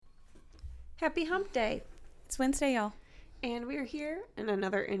Happy Hump Day. It's Wednesday, y'all. And we're here, and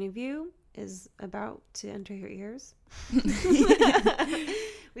another interview is about to enter your ears.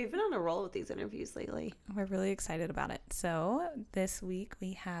 We've been on a roll with these interviews lately. We're really excited about it. So this week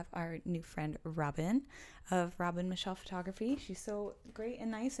we have our new friend Robyn of Robyn Michelle Photography. She's so great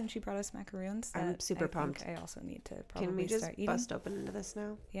and nice, and she brought us macaroons. I'm super pumped. I also need to probably Can we just start eating. bust open into this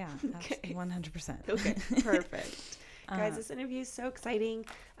now? Yeah, Okay. 100%. Okay, perfect. Guys, this interview is so exciting.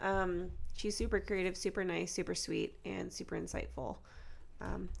 She's super creative, super nice, super sweet, and super insightful.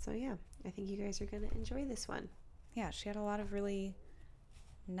 So yeah, I think you guys are going to enjoy this one. Yeah, she had a lot of really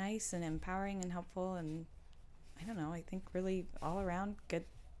nice and empowering and helpful and, I don't know, I think really all around good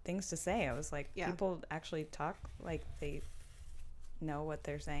things to say. I was like, people actually talk like they know what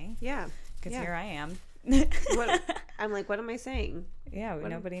they're saying. Yeah. Because here I am. I'm like, what am I saying? Yeah,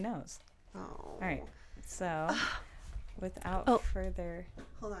 nobody knows. Oh. All right. So, without further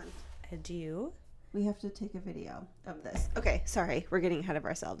ado, we have to take a video of this. Okay, sorry. We're getting ahead of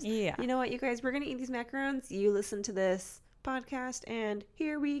ourselves. Yeah. You know what, you guys? We're going to eat these macarons. You listen to this podcast, and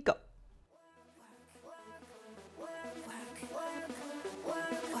here we go.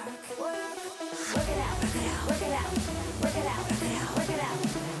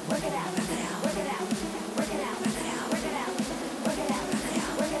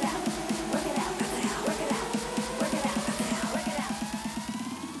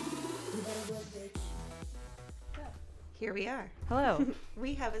 Here we are. hello.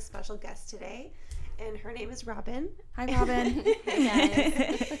 We have a special guest today, and her name is Robyn. Hi, Robyn. Hey,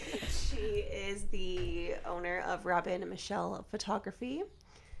 guys. She is the owner of Robyn Michelle Photography.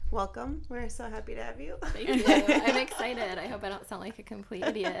 Welcome. We're so happy to have you. Thank you. I'm excited. I hope I don't sound like a complete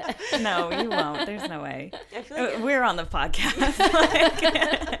idiot. No, you won't. There's no way. I feel like we're on the podcast.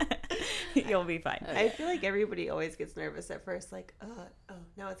 You'll be fine. I feel like everybody always gets nervous at first, like, oh,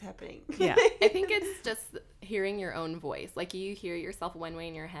 now it's happening. Yeah. I think it's just hearing your own voice. Like, you hear yourself one way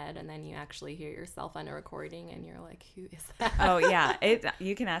in your head, and then you actually hear yourself on a recording, and you're like, who is that? Oh, yeah.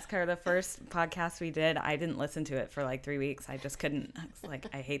 You can ask her. The first podcast we did, I didn't listen to it for like 3 weeks. I just couldn't. I was like,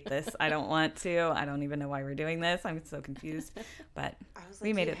 I hate this. I don't want to. I don't even know why we're doing this. I'm so confused. But I was like,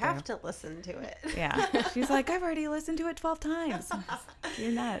 we made you it have through. to listen to it. Yeah. She's like, I've already listened to it 12 times.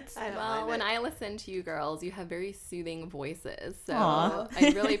 You're nuts. Well, when I listen to you girls, you have very soothing voices. So Aw. I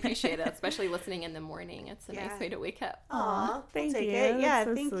really appreciate it, especially listening in the morning. It's a nice way to wake up. Aw, Thank take you. it. Yeah, That's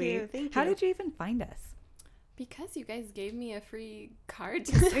so thank sweet. you. Thank you. How did you even find us? Because you guys gave me a free card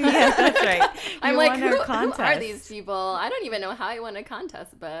to sign. Yeah, that's right. I'm You like, won our who are contest. these people? I don't even know how I won a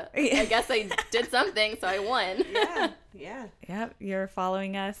contest, but Yeah. I guess I did something, so I won. Yeah. Yep, you're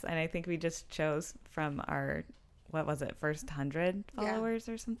following us, and I think we just chose from our, what was it, first 100 followers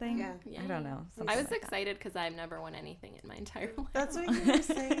or something? Yeah. I don't know. I was like that. excited because I've never won anything in my entire life. That's what you were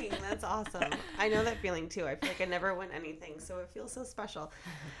saying. That's awesome. I know that feeling too. I feel like I never win anything, so it feels so special.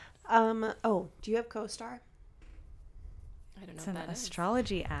 Do you have CoStar? I don't know It's what an that is.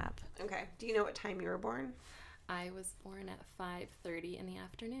 astrology app. Okay. Do you know what time you were born? I was born at 5:30 in the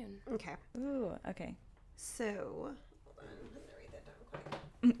afternoon. Okay. Ooh, okay. So, hold on. I'm going to write that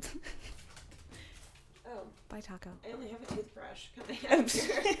down quick. Oh, Bye, Taco. I only have a toothbrush. Can I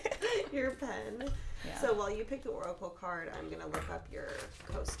have your pen? Yeah. So while you pick the oracle card, I'm going to look up your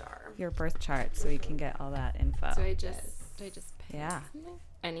CoStar. Your birth chart so we can get all that info. Do I just pick Yeah. something?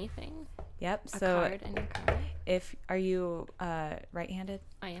 Anything? Yep. A So card? Any card? are you right-handed?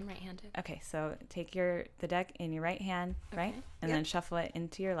 I am right-handed. Okay, so take the deck in your right hand, right? Okay. And then shuffle it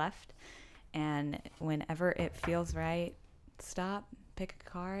into your left. And whenever it feels right, stop, pick a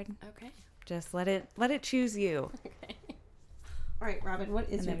card. Okay. Just let it choose you. Okay. All right, Robyn, what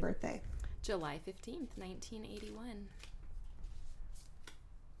is And your then- birthday? July 15th, 1981.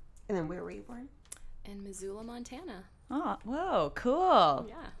 And then where were you born? In Missoula, Montana. Oh, whoa, cool.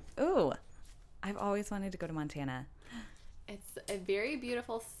 Yeah. Ooh, I've always wanted to go to Montana. It's a very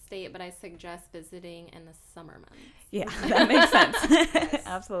beautiful state, but I suggest visiting in the summer months. Yeah, that makes sense. Yes.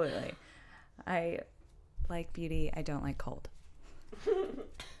 Absolutely. I like beauty. I don't like cold.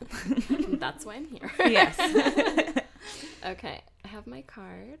 That's why I'm here. Yes. Okay. I have my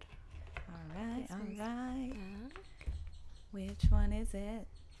card. All right. Back. Which one is it?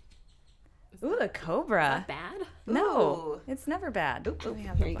 Is Ooh, the Is cobra. that bad? No, Ooh. it's never bad. Let me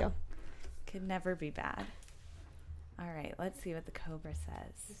have Here the you go. book. Could never be bad. All right, let's see what the cobra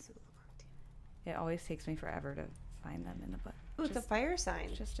says. It always takes me forever to find them in the book. Ooh, it's a fire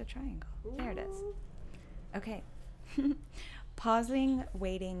sign. Just a triangle. There it is. Ooh. Okay. Pausing,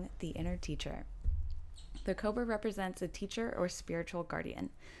 waiting, the inner teacher. The cobra represents a teacher or spiritual guardian.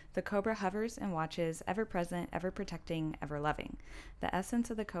 The cobra hovers and watches, ever present, ever protecting, ever loving. The essence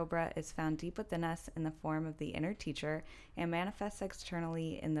of the cobra is found deep within us in the form of the inner teacher and manifests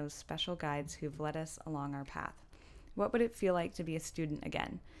externally in those special guides who've led us along our path. What would it feel like to be a student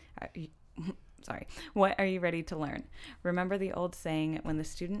again? What are you ready to learn? Remember the old saying, when the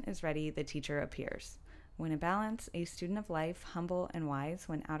student is ready, the teacher appears. When in balance, a student of life, humble and wise.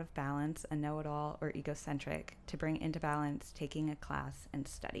 When out of balance, a know-it-all or egocentric. To bring into balance, taking a class and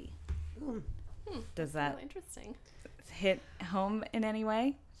study. Does that really interesting hit home in any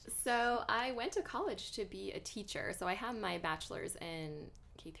way? So I went to college to be a teacher. So I have my bachelor's in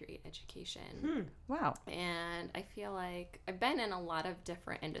K-8 education. Wow. And I feel like I've been in a lot of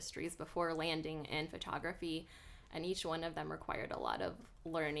different industries before landing in photography, and each one of them required a lot of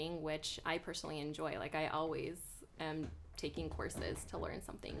learning, which I personally enjoy. Like, I always am taking courses to learn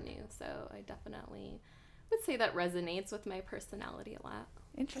something new. So I definitely would say that resonates with my personality a lot.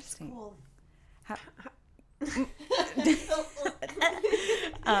 Interesting. That's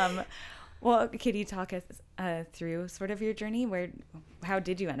cool. Well, could you talk us through sort of your journey? How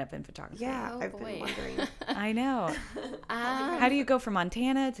did you end up in photography? Yeah, I've been wondering. I know. How do you go from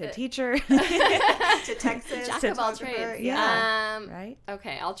Montana to teacher to Texas? Jack of all trades. Yeah. Right.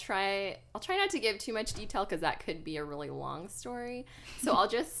 Okay, I'll try not to give too much detail because that could be a really long story. So I'll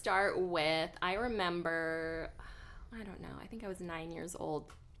just start with, I remember, I don't know, I think I was 9 years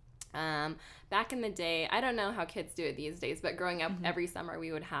old. Back in the day, I don't know how kids do it these days, but growing up, every summer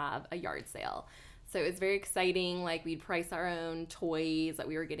we would have a yard sale. So it was very exciting. Like, we'd price our own toys that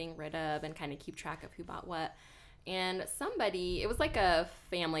we were getting rid of and kind of keep track of who bought what. And it was like a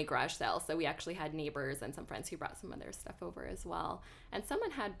family garage sale. So we actually had neighbors and some friends who brought some of their stuff over as well. And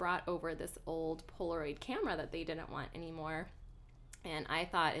someone had brought over this old Polaroid camera that they didn't want anymore. And I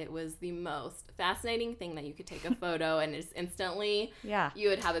thought it was the most fascinating thing that you could take a photo and just instantly you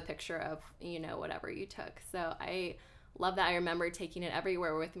would have a picture of, whatever you took. So I love that. I remember taking it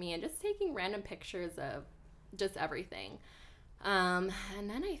everywhere with me and just taking random pictures of just everything. And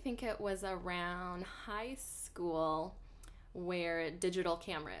then I think it was around high school where digital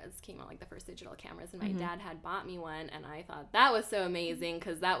cameras came out, like the first digital cameras. And my dad had bought me one, and I thought that was so amazing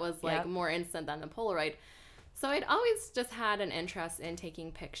because that was like more instant than the Polaroid. So I'd always just had an interest in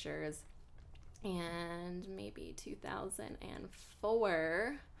taking pictures, and maybe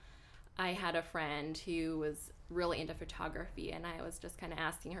 2004, I had a friend who was really into photography, and I was just kind of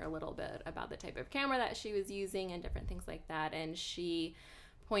asking her a little bit about the type of camera that she was using and different things like that, and she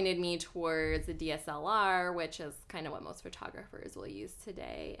pointed me towards a DSLR, which is kind of what most photographers will use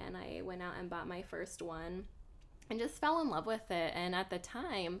today, and I went out and bought my first one and just fell in love with it. And at the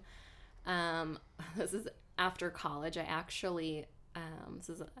time, this is after college, I actually, this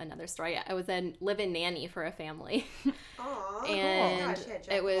is another story. I was a live-in nanny for a family. Aww, and cool. Gosh,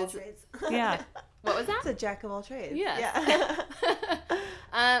 it was, yeah. What was that? It's a jack of all trades. Yes. Yeah.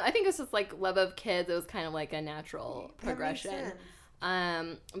 I think it's just like love of kids. It was kind of like a natural progression. That makes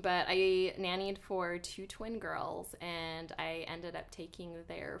sense. But I nannied for 2 twin girls, and I ended up taking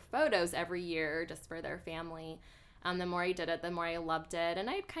their photos every year just for their family. The more I did it, the more I loved it. And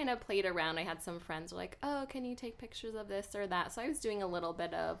I kind of played around. I had some friends who were like, oh, can you take pictures of this or that? So I was doing a little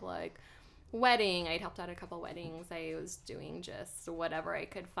bit of like wedding. I'd helped out a couple weddings. I was doing just whatever I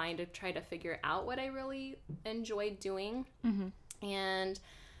could find to try to figure out what I really enjoyed doing. And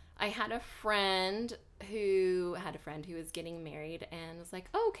I had a friend who was getting married and was like,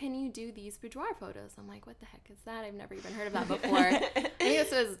 oh, can you do these boudoir photos? I'm like, what the heck is that? I've never even heard of that before. I think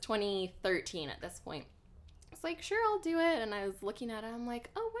this was 2013 at this point. I was like, sure, I'll do it. And I was looking at it. I'm like,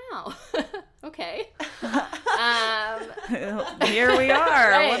 oh, wow. Okay. Here we are.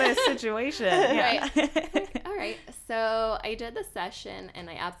 Right. What a situation. Yeah. Right. All right. So I did the session, and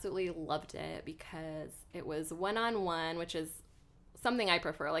I absolutely loved it because it was one-on-one, which is something I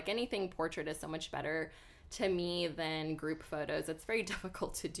prefer. Like, anything portrait is so much better to me than group photos. It's very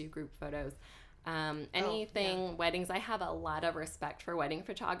difficult to do group photos. Weddings, I have a lot of respect for wedding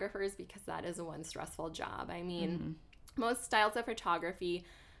photographers because that is one stressful job. I mean, most styles of photography,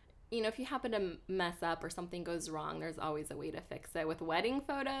 if you happen to mess up or something goes wrong, there's always a way to fix it. With wedding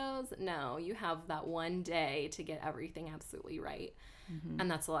photos, no, you have that one day to get everything absolutely right. And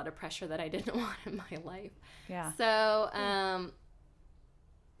that's a lot of pressure that I didn't want in my life. Yeah. So,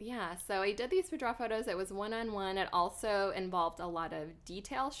 so I did these boudoir photos. It was one-on-one. It also involved a lot of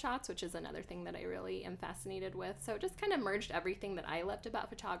detail shots, which is another thing that I really am fascinated with. So it just kind of merged everything that I loved about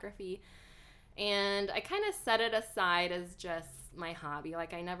photography. And I kind of set it aside as just my hobby.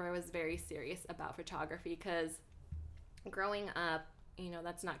 Like, I never was very serious about photography because growing up,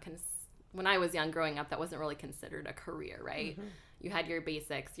 that's not when I was young growing up, that wasn't really considered a career, right? Mm-hmm. You had your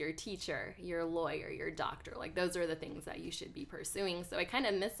basics, your teacher, your lawyer, your doctor. Like, those are the things that you should be pursuing. So I kind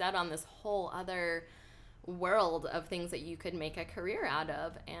of missed out on this whole other world of things that you could make a career out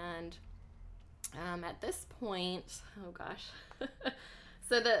of. And at this point, oh gosh.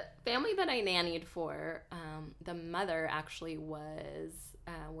 So the family that I nannied for, the mother actually was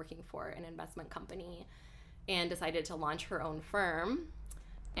working for an investment company and decided to launch her own firm.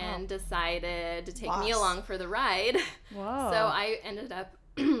 And decided to take me along for the ride. Whoa. So I ended up,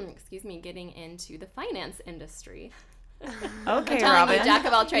 getting into the finance industry. Okay, Robyn. You, jack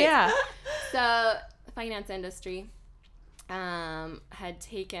of all trades. Yeah. So the finance industry had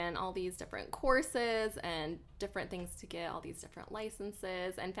taken all these different courses and different things to get all these different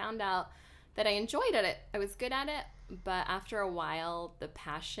licenses, and found out that I enjoyed it. I was good at it, but after a while, the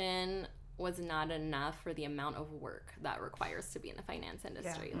passion was not enough for the amount of work that requires to be in the finance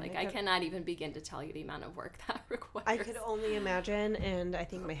industry. Yeah, like, I cannot even begin to tell you the amount of work that requires. I could only imagine, and I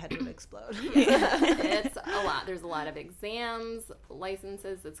think my head would explode. It's a lot. There's a lot of exams,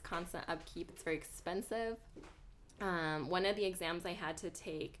 licenses, it's constant upkeep. It's very expensive. One of the exams I had to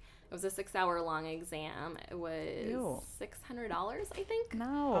take, it was a 6-hour long exam. It was $600, I think. No.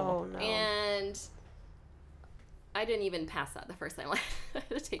 Oh, no. And I didn't even pass that the first time I had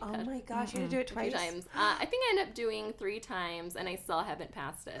to take that. Oh my gosh, you had to do it twice? 2 times. I think I ended up doing 3 times, and I still haven't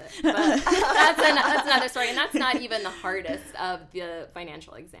passed it. But that's another story, and that's not even the hardest of the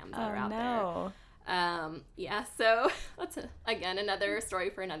financial exams that are out there. So that's, again, another story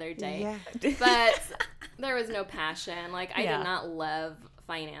for another day. Yeah. But there was no passion. Like, I did not love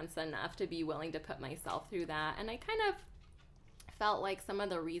finance enough to be willing to put myself through that. And I kind of felt like some of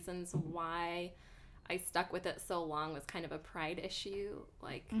the reasons why I stuck with it so long was kind of a pride issue,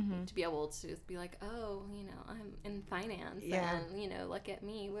 like to be able to just be like, oh, I'm in finance and, look at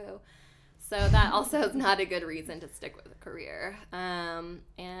me, woo. So that also is not a good reason to stick with a career. And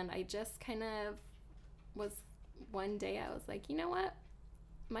I just kind of one day I was like, you know what?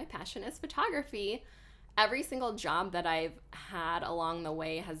 My passion is photography. Every single job that I've had along the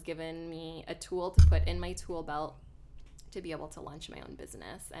way has given me a tool to put in my tool belt to be able to launch my own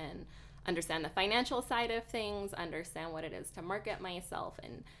business and understand the financial side of things, understand what it is to market myself,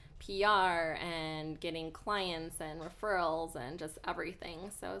 and PR, and getting clients and referrals and just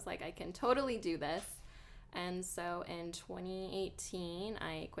everything. So I was like, I can totally do this. And so in 2018,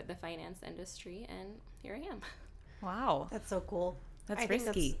 I quit the finance industry, and here I am. Wow. That's so cool. That's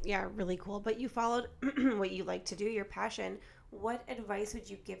risky. Really cool. But you followed what you like to do, your passion. What advice would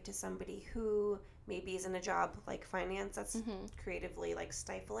you give to somebody who maybe is in a job like finance that's creatively like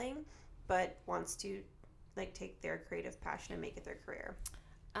stifling, but wants to like take their creative passion and make it their career?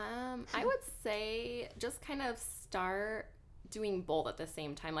 I would say just kind of start doing both at the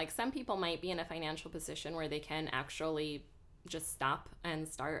same time. Like, some people might be in a financial position where they can actually just stop and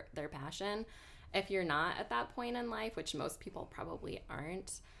start their passion. If you're not at that point in life, which most people probably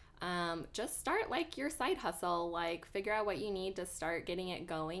aren't, just start like your side hustle, like figure out what you need to start getting it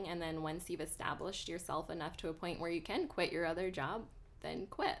going. And then once you've established yourself enough to a point where you can quit your other job, then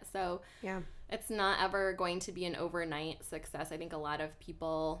quit. So it's not ever going to be an overnight success. I think a lot of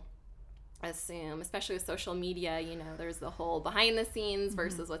people assume, especially with social media, there's the whole behind the scenes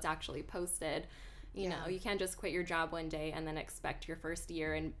versus what's actually posted. You know, you can't just quit your job one day and then expect your first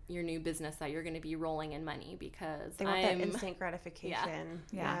year in your new business that you're going to be rolling in money, because they want that instant gratification.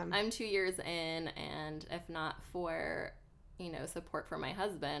 I'm 2 years in, and if not for, support from my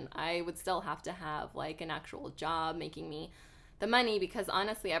husband, I would still have to have like an actual job making me the money, because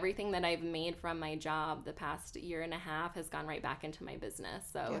honestly, everything that I've made from my job the past year and a half has gone right back into my business.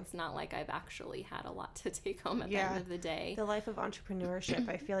 So it's not like I've actually had a lot to take home at the end of the day. The life of entrepreneurship.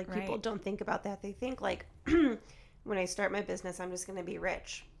 I feel like people don't think about that. They think like, when I start my business, I'm just going to be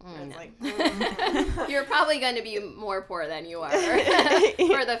rich. It's like, you're probably going to be more poor than you are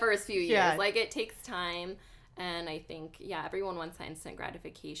for the first few years. Like, it takes time. And I think, everyone wants that instant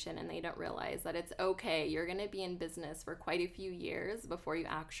gratification, and they don't realize that it's okay. You're going to be in business for quite a few years before you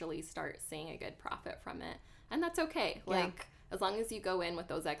actually start seeing a good profit from it. And that's okay. Like, as long as you go in with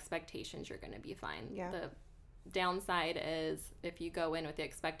those expectations, you're going to be fine. The downside is if you go in with the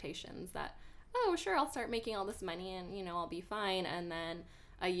expectations that, oh, sure, I'll start making all this money and, I'll be fine. And then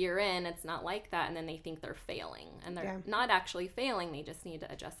a year in, it's not like that. And then they think they're failing. And they're not actually failing. They just need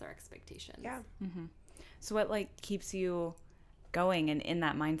to adjust their expectations. Yeah. Mm-hmm. So what keeps you going and in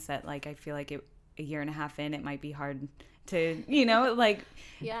that mindset? Like, I feel like a year and a half in, it might be hard to, you know, like,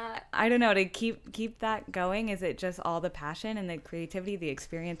 yeah, I don't know, to keep that going? Is it just all the passion and the creativity, the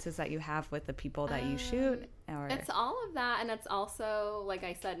experiences that you have with the people that you shoot? Or it's all of that, and it's also, like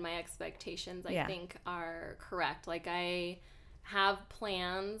I said, my expectations I think are correct. Like, I have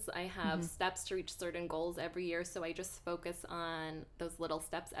plans, I have steps to reach certain goals every year, so I just focus on those little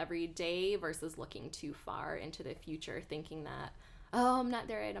steps every day versus looking too far into the future, thinking that, oh, I'm not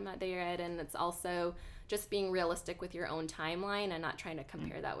there yet. And it's also just being realistic with your own timeline and not trying to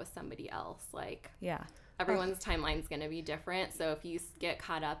compare that with somebody else. Like, everyone's timeline's going to be different. So if you get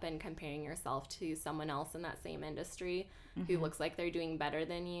caught up in comparing yourself to someone else in that same industry who looks like they're doing better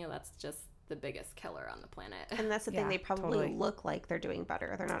than you, that's just the biggest killer on the planet. And that's the thing, they probably look like they're doing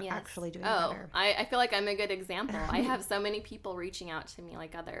better. They're not actually doing better. I feel like I'm a good example. I have so many people reaching out to me,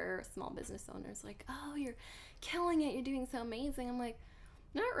 like other small business owners, like, oh, you're killing it, you're doing so amazing. I'm like,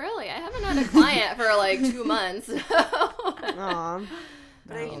 not really. I haven't had a client for like 2 months. Aww.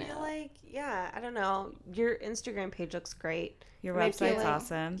 But I feel like, I don't know, your Instagram page looks great. Your website's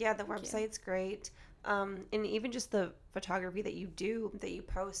awesome. Yeah, the website's great. And even just the photography that you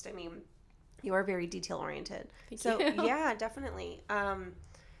post, I mean, you are very detail oriented. So yeah, definitely.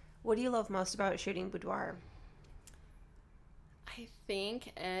 What do you love most about shooting boudoir? I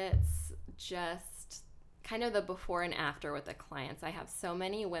think it's just kind of the before and after with the clients. I have so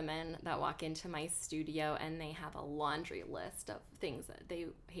many women that walk into my studio and they have a laundry list of things that they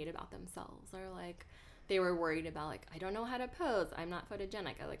hate about themselves, or like they were worried about, like, I don't know how to pose, I'm not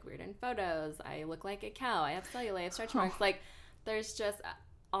photogenic, I look weird in photos, I look like a cow, I have cellulite, I have stretch marks. Like, there's just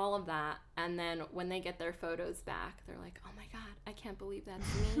all of that. And then when they get their photos back, they're like, oh my God, I can't believe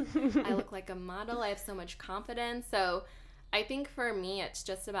that's me. I look like a model. I have so much confidence. So I think for me, it's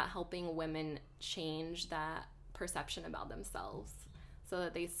just about helping women change that perception about themselves so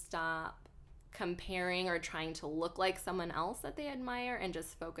that they stop comparing or trying to look like someone else that they admire and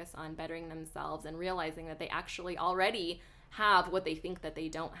just focus on bettering themselves and realizing that they actually already have what they think that they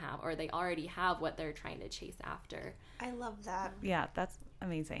don't have, or they already have what they're trying to chase after. I love that. Yeah, that's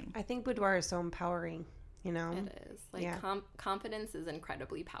amazing. I think boudoir is so empowering, you know? It is. Like, confidence is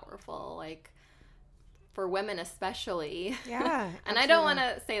incredibly powerful, like, for women especially. Yeah. And I don't want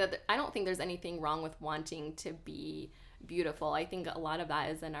to say that I don't think there's anything wrong with wanting to be beautiful. I think a lot of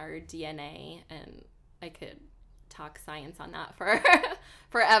that is in our DNA, and I could talk science on that for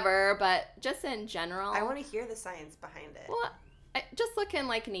forever, but just in general, I want to hear the science behind it. Well, just look in,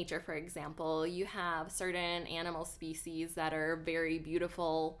 like, nature, for example. You have certain animal species that are very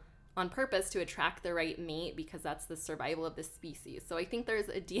beautiful on purpose to attract the right mate because that's the survival of the species. So I think there's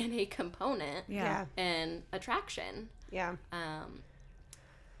a DNA component in attraction. Yeah.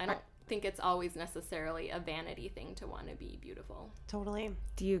 I don't think it's always necessarily a vanity thing to want to be beautiful. Totally.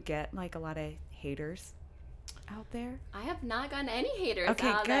 Do you get, like, a lot of haters out there? I have not gotten any haters out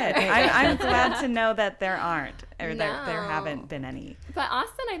there. Okay, good. I'm glad to know that there aren't, or that there haven't been any. But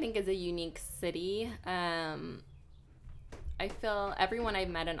Austin, I think, is a unique city. I feel everyone I've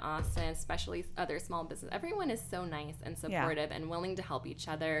met in Austin, especially other small business, everyone is so nice and supportive and willing to help each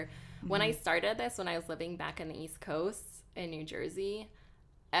other. When I started this, when I was living back in the East Coast in New Jersey,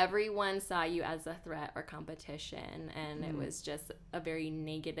 everyone saw you as a threat or competition, and it was just a very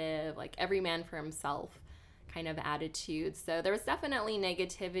negative, like, every man for himself kind of attitude. So there was definitely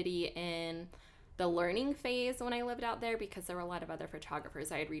negativity in the learning phase when I lived out there, because there were a lot of other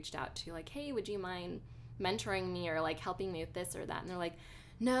photographers I had reached out to, like, hey, would you mind mentoring me or, like, helping me with this or that? And they're like,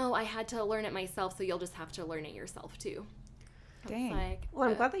 no, I had to learn it myself, so you'll just have to learn it yourself too. Dang. Like, well,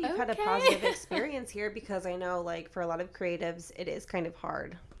 I'm glad that you've had a positive experience here, because I know, like, for a lot of creatives, it is kind of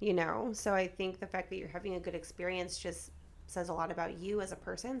hard, you know? So I think the fact that you're having a good experience just says a lot about you as a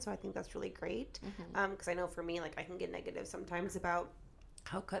person. So I think that's really great. Because I know for me, like, I can get negative sometimes about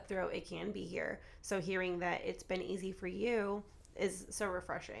how cutthroat it can be here. So hearing that it's been easy for you is so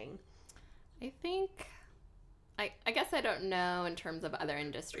refreshing. I think, I guess I don't know in terms of other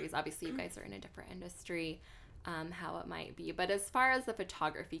industries. Obviously, you guys are in a different industry, how it might be. But as far as the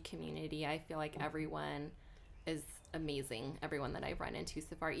photography community, I feel like everyone is amazing. Everyone that I've run into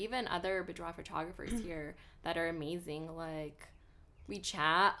so far, even other boudoir photographers here that are amazing. Like, we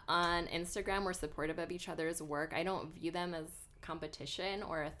chat on Instagram. We're supportive of each other's work. I don't view them as competition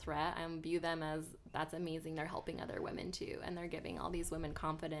or a threat. I view them as, that's amazing. They're helping other women too, and they're giving all these women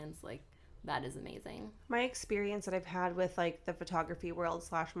confidence. Like, that is amazing. My experience that I've had with, like, the photography world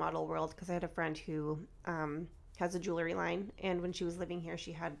 / model world, because I had a friend who has a jewelry line, and when she was living here,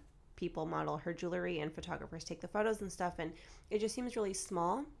 she had people model her jewelry and photographers take the photos and stuff, and it just seems really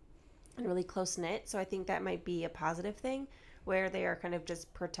small and really close knit. So I think that might be a positive thing. where they are kind of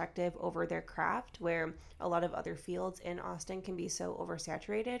just protective over their craft, where a lot of other fields in Austin can be so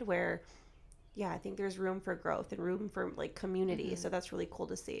oversaturated, where I think there's room for growth and room for like community. So that's really cool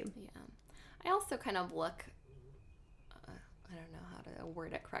to see. Yeah. I also kind of look, I don't know how to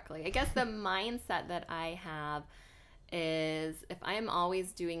word it correctly. I guess the mindset that I have is if I'm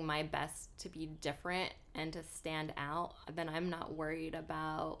always doing my best to be different and to stand out, then I'm not worried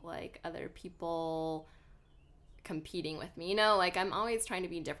about like other people competing with me. You know, like I'm always trying to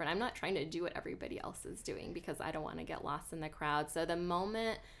be different. I'm not trying to do what everybody else is doing because I don't want to get lost in the crowd. So the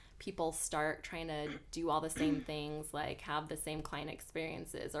moment people start trying to do all the same things, like have the same client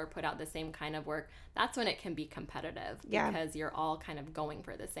experiences or put out the same kind of work, that's when it can be competitive because you're all kind of going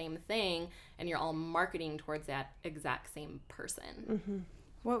for the same thing and you're all marketing towards that exact same person.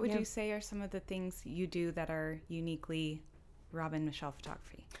 What would you say are some of the things you do that are uniquely Robyn Michelle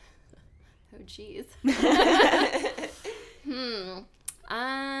photography? Oh, geez.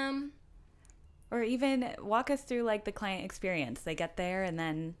 Or even walk us through like the client experience. They get there and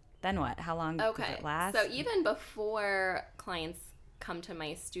then what? How long does it last? So even before clients come to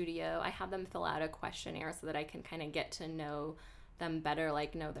my studio, I have them fill out a questionnaire so that I can kind of get to know them better,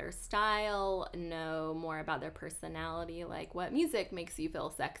 like know their style, know more about their personality, like what music makes you feel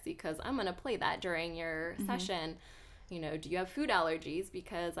sexy, because I'm going to play that during your session. You know, do you have food allergies?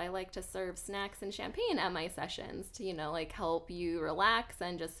 Because I like to serve snacks and champagne at my sessions to, you know, like help you relax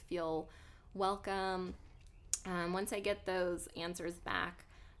and just feel welcome. Once I get those answers back,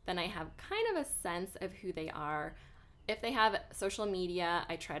 then I have kind of a sense of who they are. If they have social media,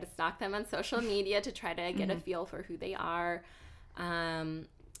 I try to stalk them on social media to try to get a feel for who they are. And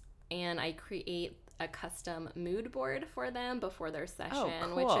I create a custom mood board for them before their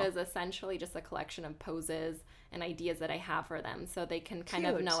session, which is essentially just a collection of poses and ideas that I have for them. So they can kind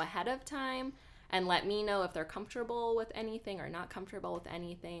of know ahead of time and let me know if they're comfortable with anything or not comfortable with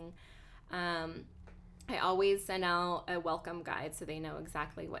anything. I always send out a welcome guide so they know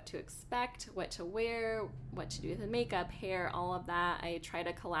exactly what to expect, what to wear, what to do with the makeup, hair, all of that. I try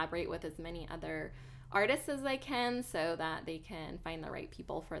to collaborate with as many other artists as I can so that they can find the right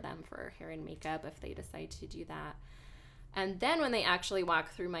people for them for hair and makeup if they decide to do that. And then when they actually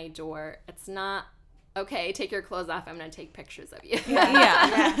walk through my door, it's not, okay, take your clothes off, I'm going to take pictures of you.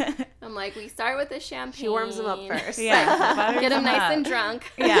 Yeah. I'm like, we start with the champagne. She warms them up first. Get them nice and drunk.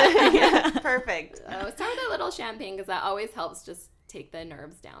 Perfect. So start with a little champagne because that always helps just take the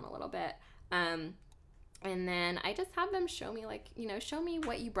nerves down a little bit. And then I just have them show me, like, you know, show me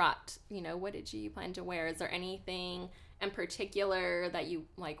what you brought. You know, what did you plan to wear? Is there anything in particular that you,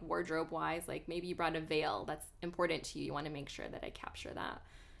 like, wardrobe-wise, like maybe you brought a veil that's important to you. You want to make sure that I capture that.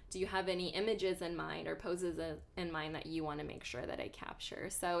 Do you have any images in mind or poses in mind that you want to make sure that I capture?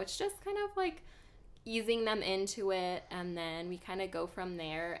 So it's just kind of like easing them into it, and then we kind of go from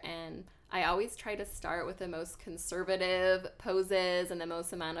there. And I always try to start with the most conservative poses and the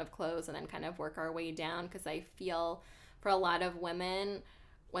most amount of clothes and then kind of work our way down, because I feel for a lot of women,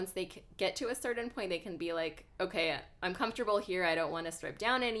 once they get to a certain point, they can be like, okay, I'm comfortable here. I don't want to strip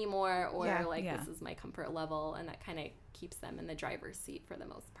down anymore, or this is my comfort level. And that kind of keeps them in the driver's seat for the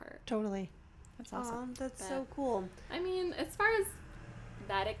most part. Totally. That's awesome. That's so cool. I mean, as far as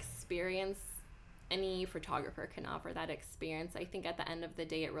that experience, any photographer can offer that experience. I think at the end of the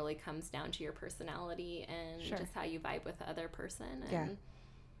day, it really comes down to your personality and just how you vibe with the other person. And,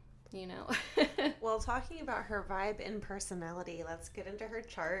 you know. Well, talking about her vibe and personality, let's get into her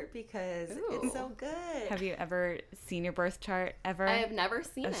chart because it's so good. Have you ever seen your birth chart ever? I have never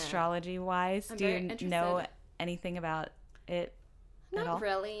seen it. Astrology-wise, do you know anything about it at all? Not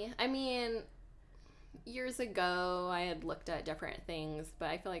really. I mean, years ago, I had looked at different things, but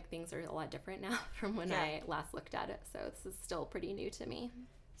I feel like things are a lot different now from when I last looked at it. So this is still pretty new to me.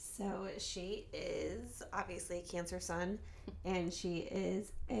 So she is obviously Cancer sun, and she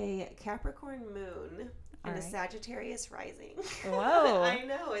is a Capricorn moon and a Sagittarius rising. Whoa. I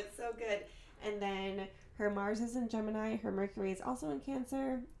know, it's so good. And then her Mars is in Gemini, her Mercury is also in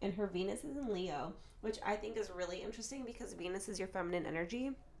Cancer, and her Venus is in Leo, which I think is really interesting because Venus is your feminine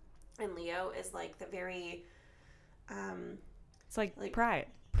energy, and Leo is like the very it's like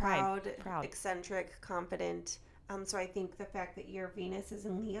proud, eccentric, confident. So I think the fact that your Venus is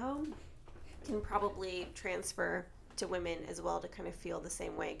in Leo can probably transfer to women as well to kind of feel the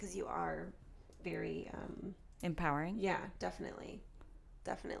same way, because you are very empowering. Yeah, definitely.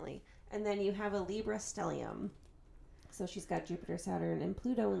 And then you have a Libra stellium. So she's got Jupiter, Saturn, and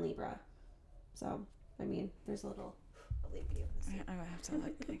Pluto in Libra. So, I mean, there's a little Libra. I have to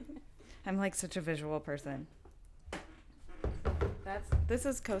look. I'm like such a visual person. This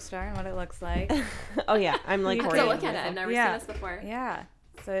is CoStar and what it looks like. Oh yeah, I'm like. I have to look at it. I've never seen this before. Yeah.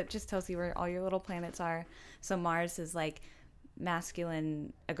 So it just tells you where all your little planets are. So Mars is like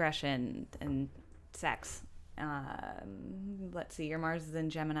masculine aggression and sex. Let's see. Your Mars is in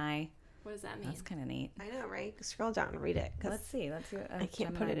Gemini. What does that mean? That's kind of neat. I know, right? Scroll down and read it. Let's see. I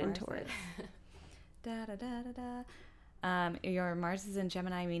can't put it into words. Da da da da da. Your Mars is in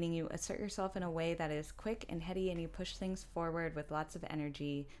Gemini, meaning you assert yourself in a way that is quick and heady, and you push things forward with lots of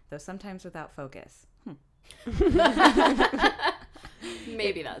energy, though sometimes without focus.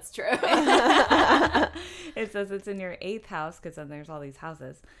 Maybe that's true. It says it's in your 8th house, because then there's all these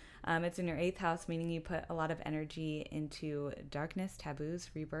houses. It's in your 8th house, meaning you put a lot of energy into darkness, taboos,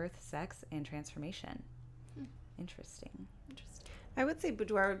 rebirth, sex, and transformation. Interesting. I would say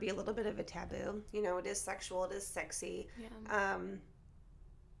boudoir would be a little bit of a taboo. You know, it is sexual, it is sexy. Yeah.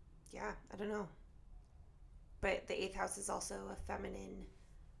 Yeah, I don't know. But the 8th house is also a feminine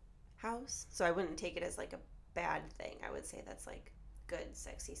house, so I wouldn't take it as like a bad thing. I would say that's like good,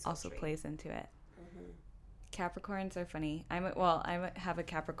 sexy, sultry. Also plays into it. Mm-hmm. Capricorns are funny. I have a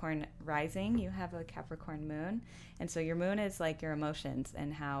Capricorn rising. You have a Capricorn moon. And so your moon is like your emotions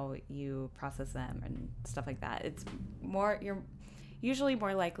and how you process them and stuff like that. You're usually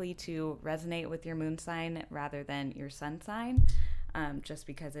more likely to resonate with your moon sign rather than your sun sign, just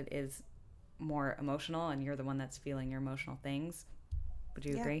because it is more emotional and you're the one that's feeling your emotional things. Would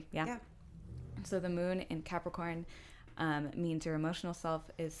you agree? Yeah. So the moon in Capricorn means your emotional self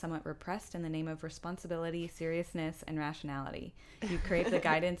is somewhat repressed in the name of responsibility, seriousness, and rationality. You crave the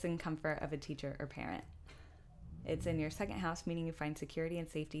guidance and comfort of a teacher or parent. It's in your 2nd house, meaning you find security and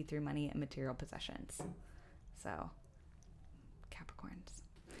safety through money and material possessions. So, Capricorns.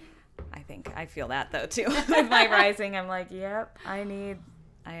 I feel that though too. With my rising, I'm like, yep, I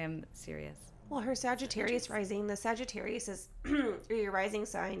am serious. Well, her Sagittarius rising, the Sagittarius is, or your rising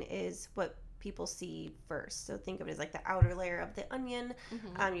sign is what people see first. So think of it as like the outer layer of the onion,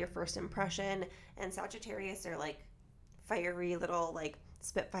 your first impression. And Sagittarius are like fiery little like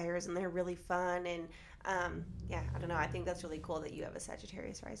spitfires, and they're really fun. And I don't know. I think that's really cool that you have a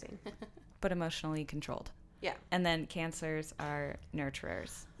Sagittarius rising. But emotionally controlled. Yeah. And then Cancers are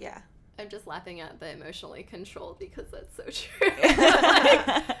nurturers. Yeah. I'm just laughing at the emotionally controlled because that's so true.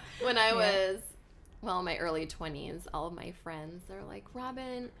 Like, when I was, in my early 20s, all of my friends are like,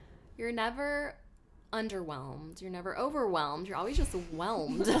 Robyn, you're never underwhelmed. You're never overwhelmed. You're always just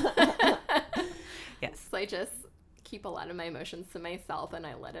whelmed. Yes. So I just keep a lot of my emotions to myself, and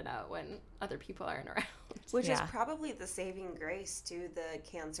I let it out when other people aren't around. Which is probably the saving grace to the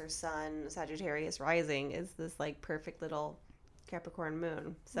Cancer Sun, Sagittarius rising, is this like perfect little Capricorn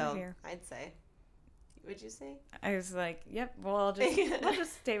moon. So I'd say. Would you say? I was like, yep, well, we'll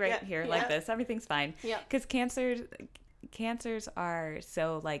just stay right here like this. Everything's fine. Yeah. Because Cancers are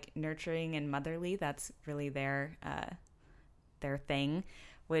so like nurturing and motherly. That's really their thing,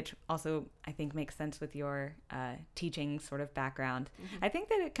 which also I think makes sense with your teaching sort of background. I think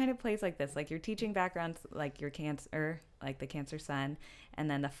that it kind of plays like this, like your teaching background's like your Cancer, like the Cancer Sun, and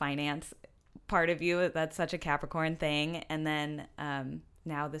then the finance part of you, that's such a Capricorn thing. And then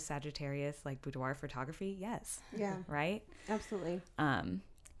now the Sagittarius, like boudoir photography, yes. Yeah. Right? Absolutely.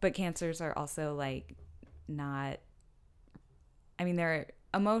 But Cancers are also like not, they're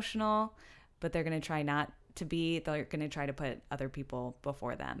emotional, but they're going to try not to be. They're going to try to put other people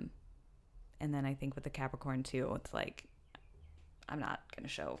before them. And then I think with the Capricorn too, it's like, I'm not going to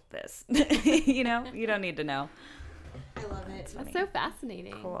show this. You don't need to know. I love it. That's so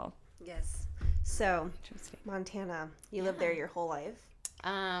fascinating. Cool. Yes. So, Montana, you lived there your whole life?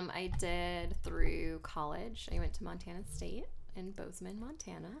 I did through college. I went to Montana State in Bozeman,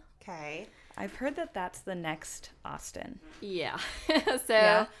 Montana. Okay. I've heard that that's the next Austin. Yeah.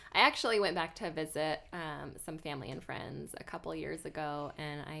 I actually went back to visit some family and friends a couple years ago,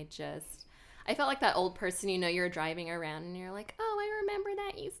 and I felt like that old person, you're driving around and you're like, oh, I remember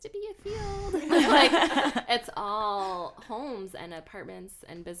that used to be a field. Like, it's all homes and apartments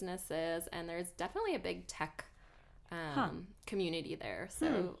and businesses, and there's definitely a big tech community there.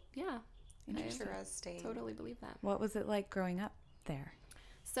 So, yeah. Interesting. I totally believe that. What was it like growing up there?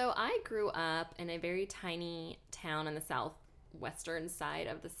 So I grew up in a very tiny town on the southwestern side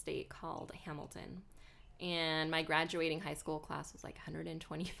of the state called Hamilton. And my graduating high school class was like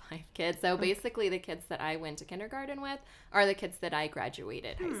 125 kids. So basically the kids that I went to kindergarten with are the kids that I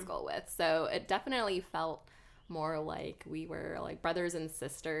graduated high school with. So it definitely felt more like we were like brothers and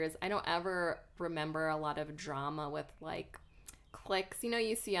sisters. I don't ever remember a lot of drama with like cliques.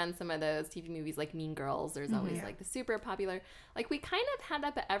 You see on some of those TV movies like Mean Girls, there's always like the super popular. Like we kind of had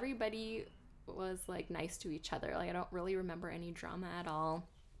that, but everybody was like nice to each other. Like I don't really remember any drama at all.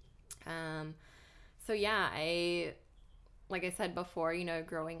 So yeah, like I said before, you know,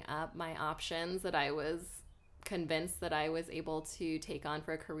 growing up, my options that I was convinced that I was able to take on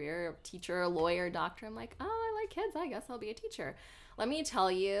for a career, teacher, lawyer, doctor, I'm like, oh, I like kids, I guess I'll be a teacher. Let me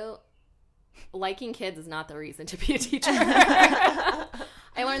tell you, liking kids is not the reason to be a teacher. I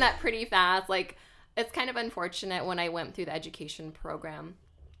learned that pretty fast. Like, it's kind of unfortunate when I went through the education program,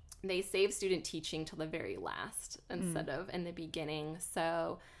 they save student teaching till the very last instead of in the beginning.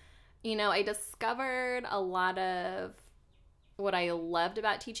 So, you know, I discovered a lot of what I loved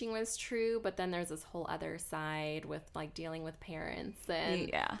about teaching was true, but then there's this whole other side with like dealing with parents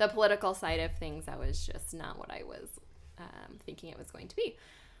and the political side of things that was just not what I was thinking it was going to be.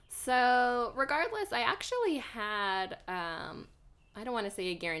 So regardless, I actually had, I don't want to say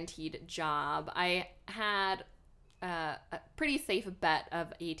a guaranteed job. I had a pretty safe bet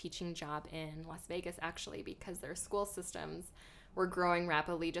of a teaching job in Las Vegas, actually, because their school systems were growing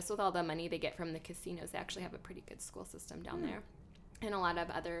rapidly. Just with all the money they get from the casinos, they actually have a pretty good school system down there. And a lot of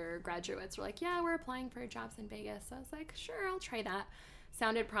other graduates were like, yeah, we're applying for jobs in Vegas. So I was like, sure, I'll try that.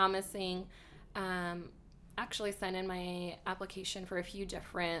 Sounded promising. Actually sent in my application for a few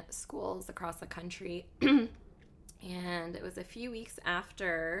different schools across the country. And it was a few weeks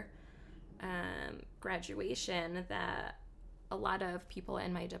after graduation that a lot of people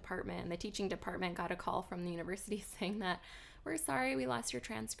in my department, the teaching department, got a call from the university saying that, we're sorry, we lost your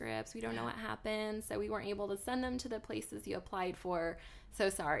transcripts. We don't know what happened. So we weren't able to send them to the places you applied for. So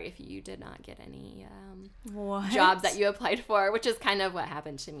sorry if you did not get any jobs that you applied for, which is kind of what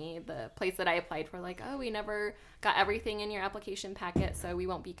happened to me. The place that I applied for, like, oh, we never got everything in your application packet, so we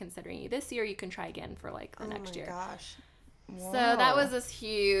won't be considering you this year. You can try again for like the next year. Oh my gosh. Whoa. So that was this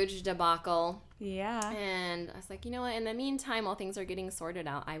huge debacle. Yeah. And I was like, you know what? In the meantime, while things are getting sorted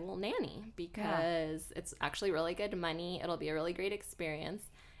out, I will nanny because it's actually really good money. It'll be a really great experience.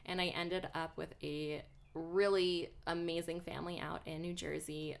 And I ended up with a really amazing family out in New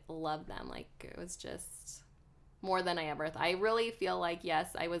Jersey. Love them. Like, it was just more than I ever thought. I really feel like, yes,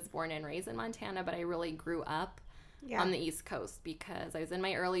 I was born and raised in Montana, but I really grew up on the East Coast because I was in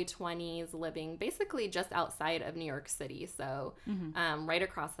my early 20s living basically just outside of New York City. So right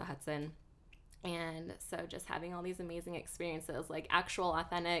across the Hudson. And so just having all these amazing experiences, like actual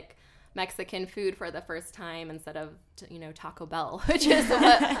authentic Mexican food for the first time instead of, you know, Taco Bell, which is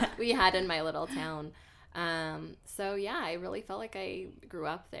what we had in my little town. So yeah, I really felt like I grew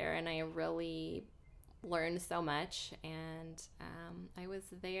up there and I really learned so much. And I was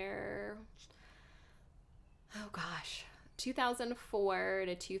there, 2004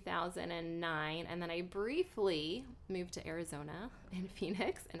 to 2009, and then I briefly moved to Arizona in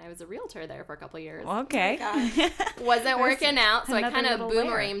Phoenix, and I was a realtor there for a couple of years. Okay. Wasn't working out, so I kind of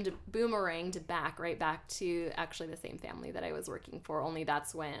boomeranged right back to actually the same family that I was working for, only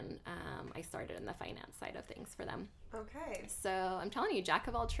that's when I started in the finance side of things for them. Okay. So I'm telling you, jack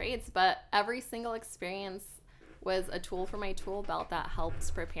of all trades, but every single experience was a tool for my tool belt that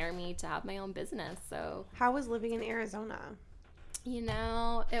helped prepare me to have my own business. So how was living in Arizona? You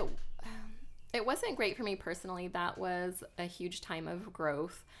know, it wasn't great for me personally. That was a huge time of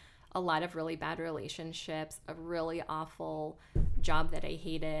growth, a lot of really bad relationships, a really awful job that I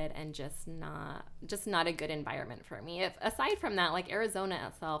hated, and just not a good environment for me. Aside from that, like Arizona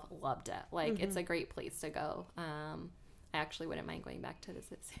itself, loved it. Like it's a great place to go. I actually wouldn't mind going back to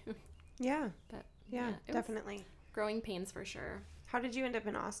visit soon. Yeah. But yeah, definitely. Growing pains for sure. How did you end up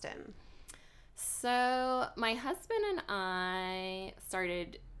in Austin? So my husband and I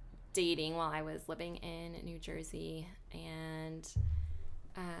started dating while I was living in New Jersey, and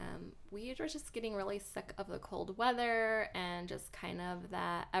we were just getting really sick of the cold weather and just kind of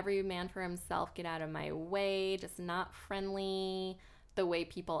that every man for himself, get out of my way, just not friendly the way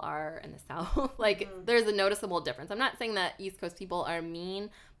people are in the South. Like there's a noticeable difference. I'm not saying that East Coast people are mean,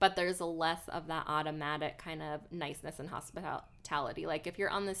 but there's a less of that automatic kind of niceness and hospitality. Like if you're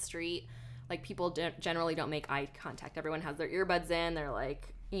on the street, like people generally don't make eye contact. Everyone has their earbuds in. They're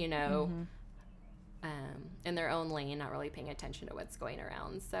like, you know, in their own lane, not really paying attention to what's going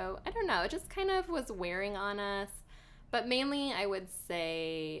around. So I don't know. It just kind of was wearing on us. But mainly I would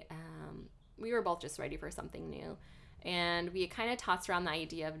say we were both just ready for something new. And we kind of tossed around the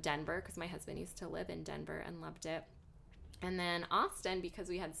idea of Denver because my husband used to live in Denver and loved it. And then Austin, because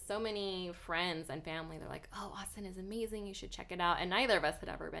we had so many friends and family, they're like, oh, Austin is amazing. You should check it out. And neither of us had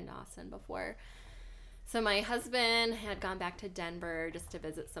ever been to Austin before. So my husband had gone back to Denver just to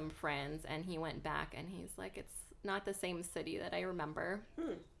visit some friends. And he went back and he's like, it's not the same city that I remember.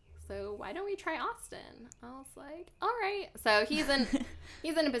 so why don't we try Austin? I was like, all right. So he's in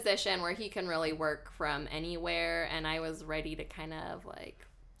a position where he can really work from anywhere, and I was ready to kind of like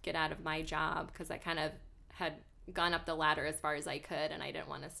get out of my job because I kind of had gone up the ladder as far as I could, and I didn't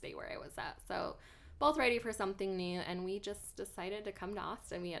want to stay where I was at. So both ready for something new, and we just decided to come to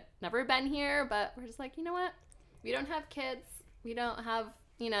Austin. We had never been here, but we're just like, you know what? We don't have kids. We don't have,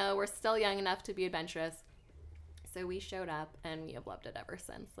 we're still young enough to be adventurous. So we showed up, and we have loved it ever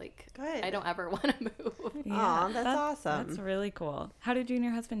since. Like, good. I don't ever want to move. Yeah, that's awesome. That's really cool. How did you and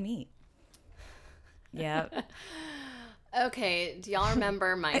your husband meet? Yeah. Okay, do y'all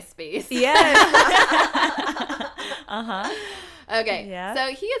remember MySpace? Yes. Uh-huh. Okay, yeah.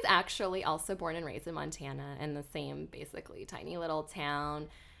 So he is actually also born and raised in Montana in the same, basically, tiny little town.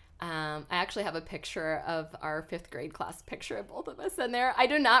 I actually have a picture of our 5th grade class picture of both of us in there. I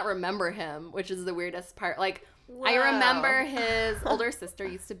do not remember him, which is the weirdest part. Like, wow. I remember his older sister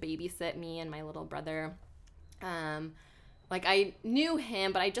used to babysit me and my little brother. Like, I knew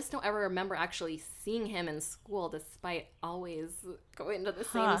him, but I just don't ever remember actually seeing him in school, despite always going to the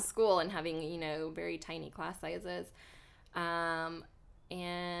same school and having, very tiny class sizes.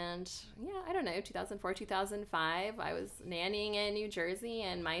 And yeah, I don't know, 2004, 2005, I was nannying in New Jersey,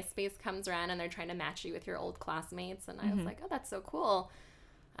 and MySpace comes around and they're trying to match you with your old classmates. And I was like, oh, that's so cool.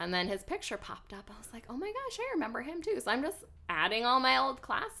 And then his picture popped up. I was like, oh my gosh, I remember him too. So I'm just adding all my old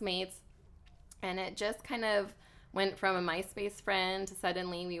classmates. And it just kind of went from a MySpace friend to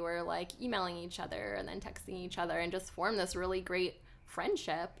suddenly we were like emailing each other and then texting each other and just formed this really great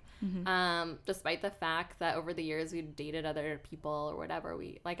friendship. Despite the fact that over the years we'd dated other people or whatever.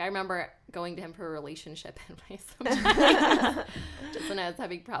 I remember going to him for a relationship advice sometimes, just when I was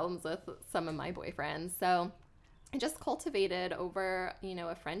having problems with some of my boyfriends. So I just cultivated over,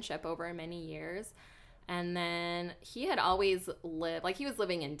 a friendship over many years. And then he had always lived, he was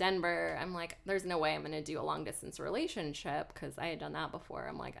living in Denver. I'm like, there's no way I'm going to do a long distance relationship because I had done that before.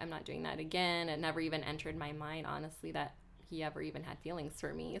 I'm like, I'm not doing that again. It never even entered my mind, honestly, that he ever even had feelings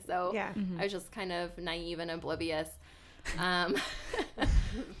for me. So yeah. I was just kind of naive and oblivious.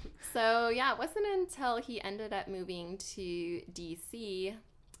 So yeah, it wasn't until he ended up moving to DC,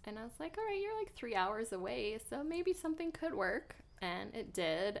 and I was like, all right, you're 3 hours away, so maybe something could work. And it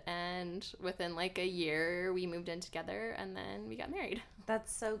did. And within a year, we moved in together, and then we got married.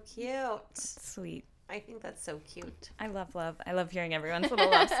 That's so cute. That's sweet. I think that's so cute. I love love. I love hearing everyone's little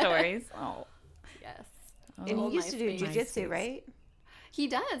love stories. Oh. Yes. And he used to do jiu-jitsu, right? He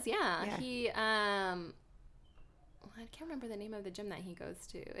does, yeah. He, I can't remember the name of the gym that he goes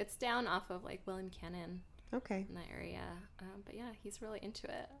to. It's down off of William Cannon. Okay. In that area. But yeah, he's really into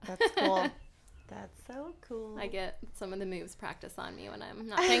it. That's cool. That's so cool. I get some of the moves practice on me when I'm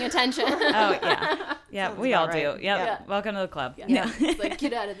not paying attention. Oh, yeah. Yeah, sounds we all right. Do. Yep. Yeah. Welcome to the club. Yeah. It's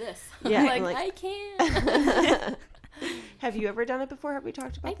get out of this. Yeah. I'm I can't. Have you ever done it before? Have we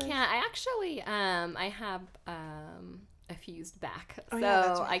talked about this? I can't. I actually, I have a fused back. Oh, so yeah,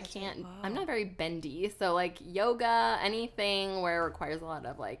 that's right. I can't, I'm not very bendy. So yoga, anything where it requires a lot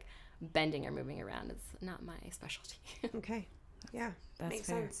of bending or moving around is not my specialty. Okay. Yeah. That's makes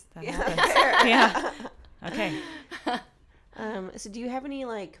fair. sense. That happens. Yeah. Okay. So do you have any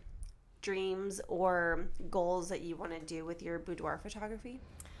dreams or goals that you want to do with your boudoir photography?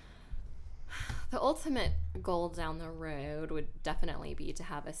 The ultimate goal down the road would definitely be to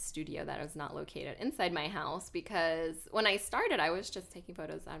have a studio that is not located inside my house, because when I started, I was just taking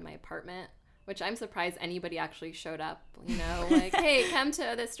photos out of my apartment, which I'm surprised anybody actually showed up, hey, come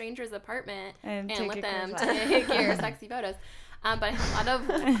to this stranger's apartment and let them take your sexy photos. But a lot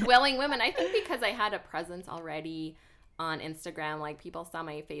of willing women, I think because I had a presence already on Instagram, people saw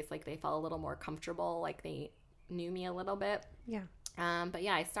my face, they felt a little more comfortable, they knew me a little bit. Yeah. But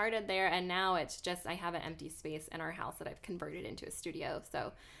yeah, I started there, and now it's just I have an empty space in our house that I've converted into a studio.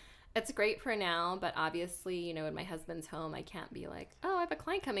 So it's great for now, but obviously, when my husband's home, I can't be oh, I have a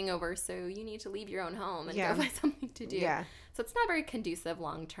client coming over, so you need to leave your own home and go find something to do. Yeah. So it's not very conducive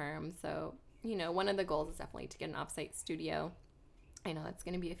long term. So, one of the goals is definitely to get an offsite studio. I know it's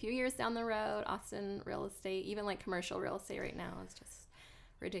going to be a few years down the road. Austin real estate, even commercial real estate right now, is just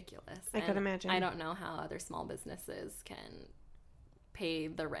ridiculous. I could imagine. I don't know how other small businesses can pay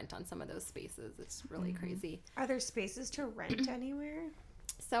the rent on some of those spaces. It's really crazy. Are there spaces to rent anywhere?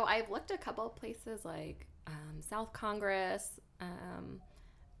 So I've looked a couple of places South Congress,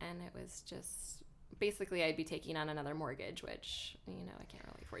 and it was just basically I'd be taking on another mortgage, which I can't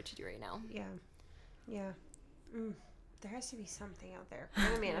really afford to do right now. Yeah. There has to be something out there. I'm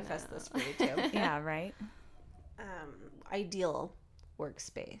gonna manifest this for you too. Yeah, right. Ideal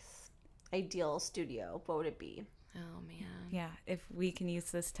workspace, ideal studio. What would it be? Oh, man. Yeah, if we can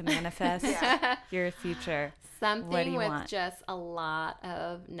use this to manifest your future. Something with just a lot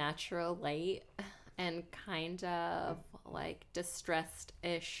of natural light and kind of like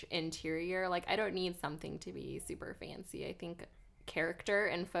distressed-ish interior. Like, I don't need something to be super fancy. I think character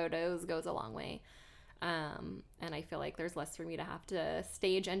in photos goes a long way. And I feel like there's less for me to have to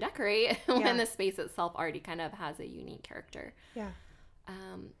stage and decorate when the space itself already kind of has a unique character. Yeah.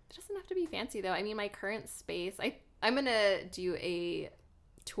 It doesn't have to be fancy, though. I mean, my current space, I'm going to do a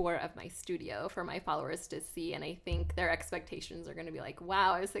tour of my studio for my followers to see, and I think their expectations are going to be like,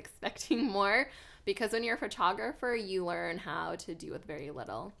 wow, I was expecting more, because when you're a photographer, you learn how to do with very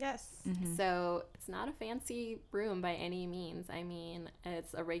little. Yes. Mm-hmm. So it's not a fancy room by any means. I mean,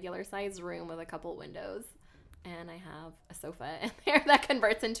 it's a regular sized room with a couple windows, and I have a sofa in there that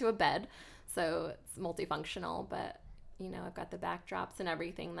converts into a bed, so it's multifunctional. But you know, I've got the backdrops and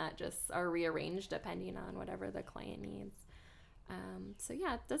everything that just are rearranged depending on whatever the client needs. So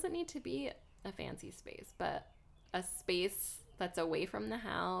yeah, it doesn't need to be a fancy space, but a space that's away from the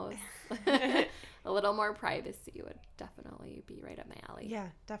house, a little more privacy would definitely be right up my alley. Yeah,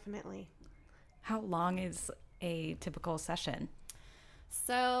 definitely. How long is a typical session?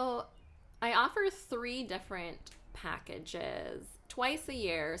 So I offer 3 different packages twice a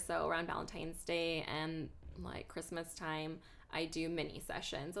year. So around Valentine's Day and like Christmas time, I do mini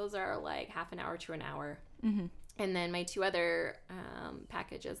sessions. Those are like half an hour to an hour. Mm-hmm. And then my 2 other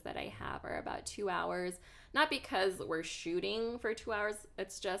packages that I have are about 2 hours. Not because we're shooting for 2 hours.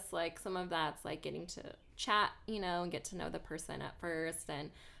 It's just like some of that's like getting to chat, you know, and get to know the person at first, and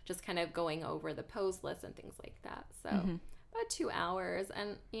just kind of going over the pose list and things like that. So about 2 hours.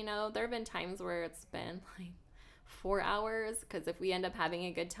 And, you know, there have been times where it's been like 4 hours, because if we end up having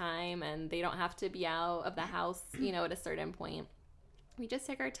a good time and they don't have to be out of the house, you know, at a certain point, we just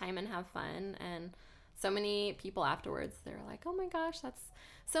take our time and have fun. And so many people afterwards, they're like, oh my gosh, that's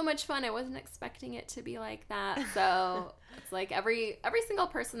so much fun. I wasn't expecting it to be like that. So it's like every single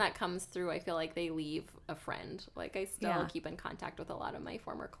person that comes through, I feel like they leave a friend. Like, I still keep in contact with a lot of my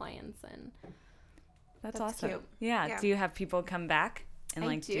former clients, and that's awesome. Cute. Yeah. Do you have people come back and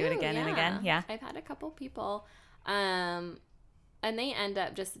like do it again and again? Yeah. I've had a couple people, and they end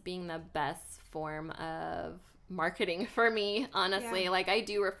up just being the best form of marketing for me, honestly. Like, I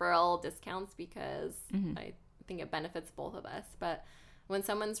do referral discounts because I think it benefits both of us. But when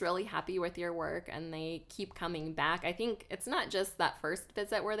someone's really happy with your work and they keep coming back, I think it's not just that first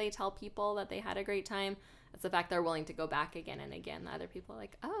visit where they tell people that they had a great time. It's the fact they're willing to go back again and again. The other people are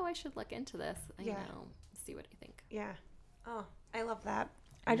like, oh, I should look into this, you know, see what I think. Yeah. Oh, I love that.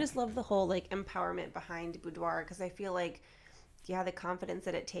 I just love the whole like empowerment behind boudoir, because I feel like, the confidence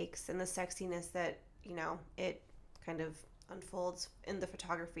that it takes and the sexiness that, you know, it kind of unfolds in the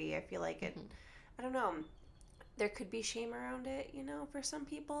photography. I feel like it, I don't know, there could be shame around it, you know, for some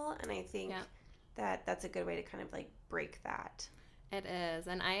people. And I think that that's a good way to kind of like break that. It is.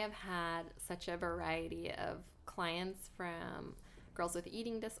 And I have had such a variety of clients, from girls with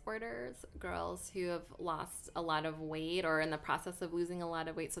eating disorders, girls who have lost a lot of weight or in the process of losing a lot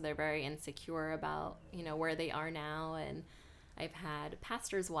of weight, so they're very insecure about, you know, where they are now. And I've had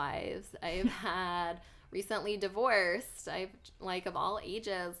pastors' wives. I've had recently divorced. I've, like, of all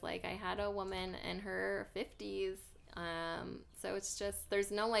ages, like, I had a woman in her 50s. So it's just,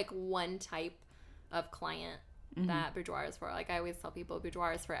 there's no like one type of client that boudoir is for. Like, I always tell people,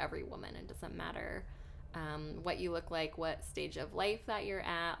 boudoir is for every woman. It doesn't matter what you look like, what stage of life that you're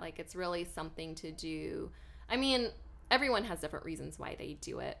at. Like, it's really something to do. I mean, everyone has different reasons why they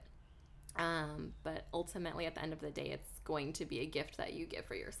do it. But ultimately, at the end of the day, it's going to be a gift that you give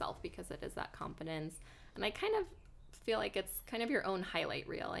for yourself, because it is that confidence. And I kind of feel like it's kind of your own highlight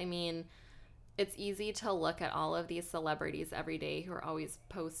reel. I mean, it's easy to look at all of these celebrities every day who are always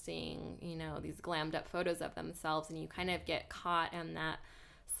posting, you know, these glammed up photos of themselves, and you kind of get caught in that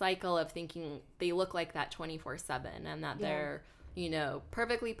cycle of thinking they look like that 24/7, and that they're, you know,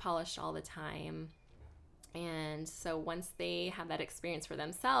 perfectly polished all the time. And so once they have that experience for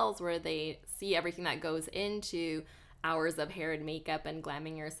themselves, where they see everything that goes into hours of hair and makeup and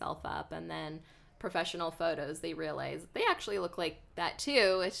glamming yourself up, and then professional photos, they realize they actually look like that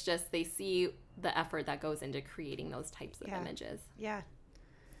too. It's just they see the effort that goes into creating those types of images. Yeah.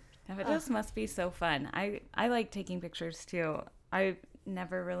 It just must be so fun. I like taking pictures too. I've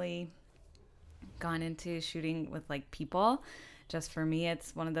never really gone into shooting with like people. Just for me,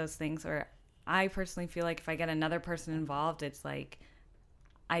 it's one of those things where I personally feel like if I get another person involved, it's like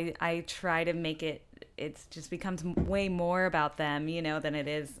I try to make it just becomes way more about them, you know, than it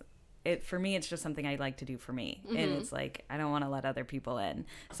is for me, it's just something I like to do for me. And it's like, I don't want to let other people in.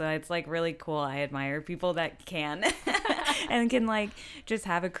 So it's like really cool. I admire people that can and can like just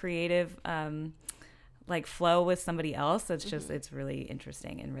have a creative, like flow with somebody else. It's just, it's really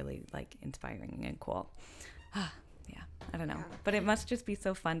interesting and really like inspiring and cool. I don't know. Yeah. But it must just be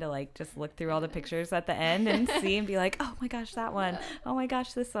so fun to like just look through all the pictures at the end and see and be like, oh my gosh, that one. Oh my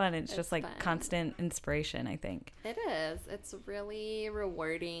gosh, this one. It's just like fun. Constant inspiration, I think. It is. It's really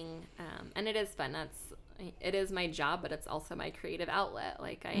rewarding. And it is fun. It is my job, but it's also my creative outlet.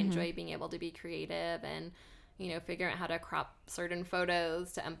 Like I enjoy being able to be creative and, figuring out how to crop certain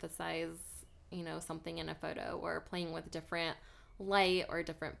photos to emphasize, something in a photo, or playing with different light or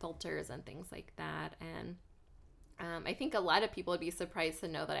different filters and things like that. And I think a lot of people would be surprised to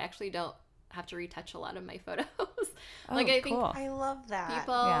know that I actually don't have to retouch a lot of my photos. I think cool. I love that.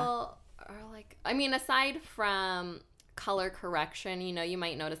 People are like, I mean, aside from color correction, you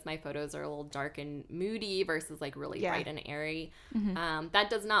might notice my photos are a little dark and moody versus like really bright and airy. That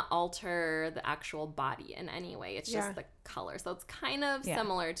does not alter the actual body in any way. It's just the color. So it's kind of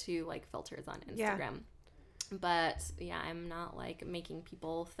similar to like filters on Instagram. But I'm not like making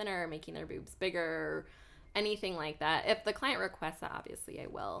people thinner, making their boobs bigger, anything like that. If the client requests that, obviously I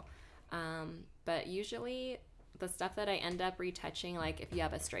will. But usually the stuff that I end up retouching, like if you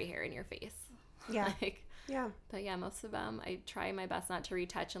have a stray hair in your face. But most of them I try my best not to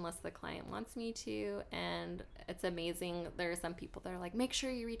retouch unless the client wants me to. And it's amazing. There are some people that are like, make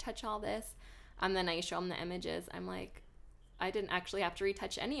sure you retouch all this. And then I show them the images. I'm like, I didn't actually have to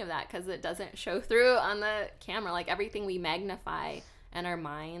retouch any of that because it doesn't show through on the camera. Like everything we magnify in our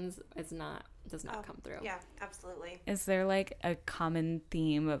minds does not come through. Yeah, absolutely. Is there like a common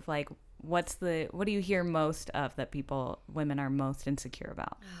theme of like what do you hear most of that women are most insecure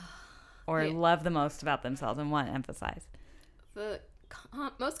about or love the most about themselves and want to emphasize? The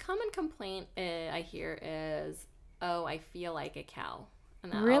most common complaint I hear is, oh, I feel like a cow.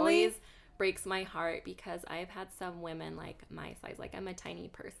 And that always breaks my heart because I've had some women like my size, like I'm a tiny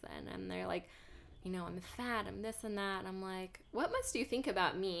person, and they're like, I'm fat, I'm this and that. I'm like, what must you think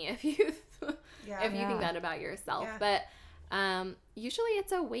about me if you think that about yourself? But usually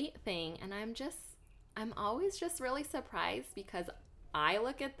it's a weight thing, and I'm always just really surprised because I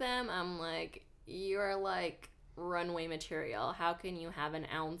look at them, I'm like, you're like runway material. How can you have an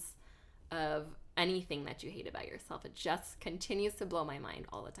ounce of anything that you hate about yourself? It just continues to blow my mind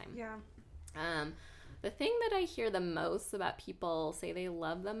all the time. The thing that I hear the most about people say they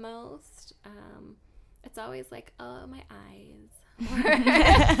love the most, it's always like, oh, my eyes.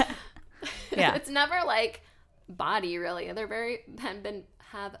 It's never like body, really. There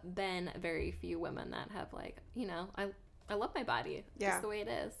have been very few women that have like, I love my body just the way it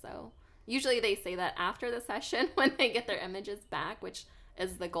is. So usually they say that after the session when they get their images back, which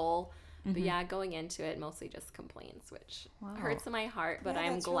is the goal. But going into it, mostly just complaints, which hurts my heart. But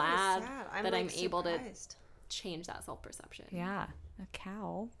I'm glad that I'm able to change that self-perception. Yeah, a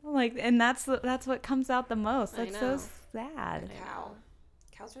cow. Like, and that's what comes out the most. That's so sad.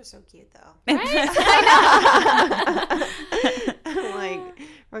 Cows are so cute, though. Right? Like,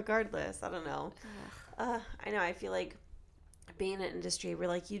 regardless, I don't know. I know. I feel like being in an industry where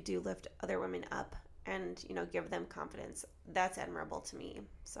like you do lift other women up and give them confidence. That's admirable to me.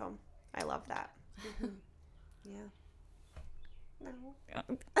 So. I love that.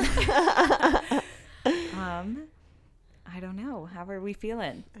 I don't know. How are we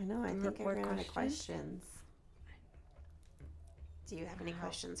feeling? I know. I think I ran out of questions. Do you have any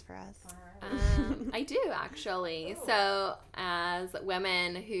questions for us? I do, actually. So as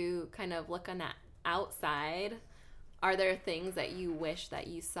women who kind of look on the outside, are there things that you wish that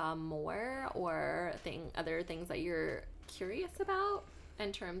you saw more, or other things that you're curious about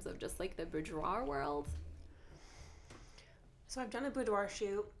in terms of just like the boudoir world? So I've done a boudoir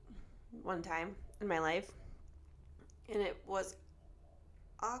shoot one time in my life, and it was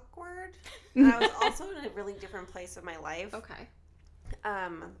awkward. And I was also in a really different place of my life. Okay. I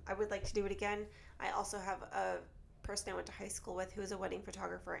would like to do it again. I also have a person I went to high school with who is a wedding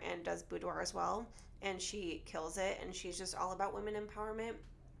photographer and does boudoir as well, and she kills it, and she's just all about women empowerment.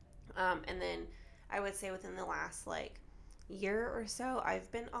 And then I would say within the last like year or so,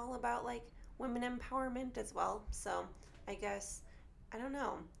 I've been all about like women empowerment as well. So I guess, I don't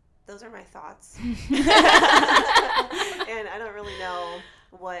know, those are my thoughts. And I don't really know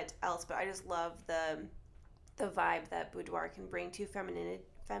what else, but I just love the vibe that boudoir can bring to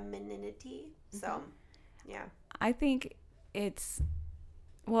femininity. So yeah, I think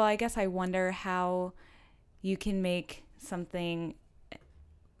I guess I wonder how you can make something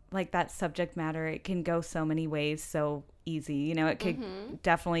like that subject matter, it can go so many ways so easy. You know, it could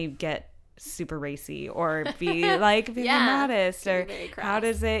definitely get super racy or be like being modest, or how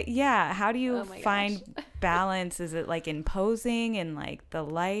does it how do you find balance? Is it like imposing and like the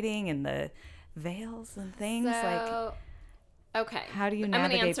lighting and the veils and things? Okay, how do you navigate I'm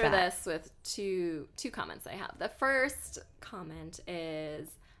going to answer that? this with two comments I have. The first comment is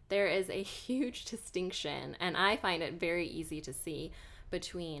there is a huge distinction, and I find it very easy to see,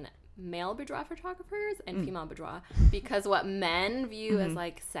 between male boudoir photographers and female boudoir, because what men view as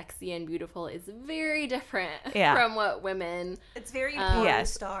like sexy and beautiful is very different from what women. It's very porn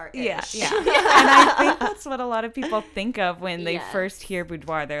star-ish. Yeah. And I think that's what a lot of people think of when they first hear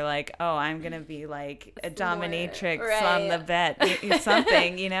boudoir. They're like, oh, I'm gonna be like a dominatrix on the bed,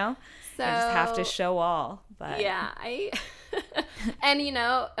 something, you know. So I just have to show all. But and you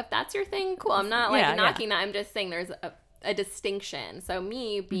know, if that's your thing, cool. I'm not like knocking that. I'm just saying there's a distinction. So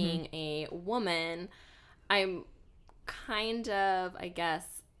me being a woman, I'm kind of, I guess,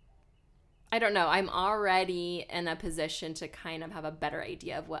 I don't know, I'm already in a position to kind of have a better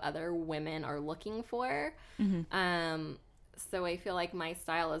idea of what other women are looking for. So I feel like my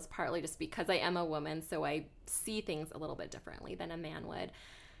style is partly just because I am a woman, so I see things a little bit differently than a man would.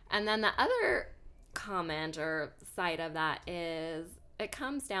 And then the other comment or side of that is, it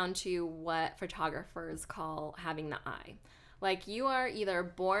comes down to what photographers call having the eye. Like, you are either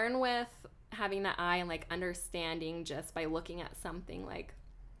born with having the eye and like understanding just by looking at something, like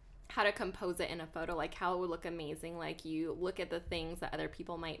how to compose it in a photo, like how it would look amazing. Like, you look at the things that other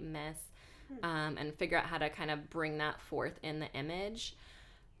people might miss and figure out how to kind of bring that forth in the image.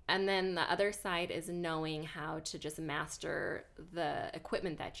 And then the other side is knowing how to just master the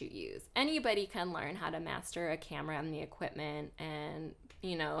equipment that you use. Anybody can learn how to master a camera and the equipment and,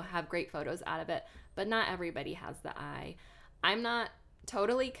 you know, have great photos out of it, but not everybody has the eye. I'm not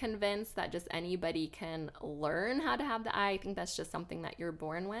totally convinced that just anybody can learn how to have the eye. I think that's just something that you're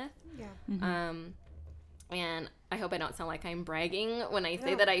born with. Yeah. And I hope I don't sound like I'm bragging when I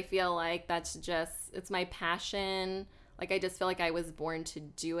say that. I feel like that's just, it's my passion. Like, I just feel like I was born to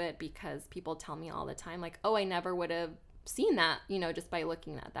do it, because people tell me all the time, like, oh, I never would have seen that, you know, just by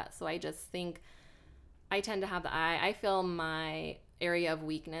looking at that. So I just think I tend to have the eye. I feel my area of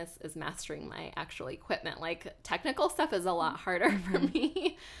weakness is mastering my actual equipment. Like, technical stuff is a lot harder for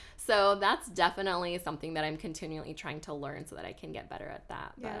me. So that's definitely something that I'm continually trying to learn so that I can get better at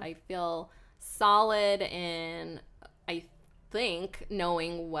that. Yeah. But I feel solid in, I think,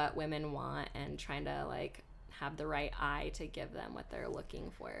 knowing what women want and trying to, like, have the right eye to give them what they're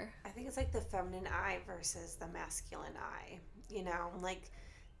looking for. I think it's like the feminine eye versus the masculine eye. You know, like,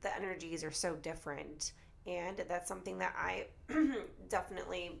 the energies are so different. And that's something that I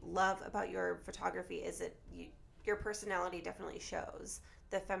definitely love about your photography, is that your personality definitely shows.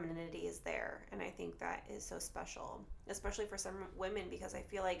 The femininity is there. And I think that is so special, especially for some women, because I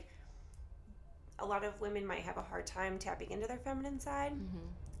feel like a lot of women might have a hard time tapping into their feminine side.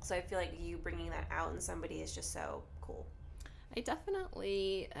 So I feel like you bringing that out in somebody is just so cool. I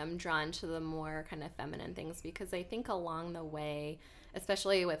definitely am drawn to the more kind of feminine things, because I think along the way,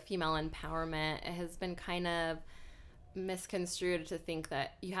 especially with female empowerment, it has been kind of misconstrued to think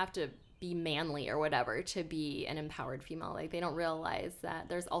that you have to be manly or whatever to be an empowered female. Like, they don't realize that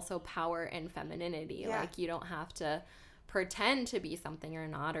there's also power in femininity. Yeah. Like, you don't have to pretend to be something you're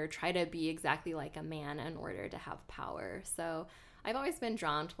not, or try to be exactly like a man in order to have power. So I've always been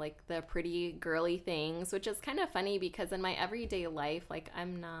drawn to, like, the pretty girly things, which is kind of funny because in my everyday life, like,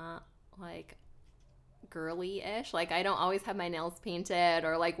 I'm not, like, girly-ish. Like, I don't always have my nails painted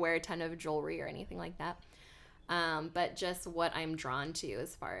or, like, wear a ton of jewelry or anything like that. But just what I'm drawn to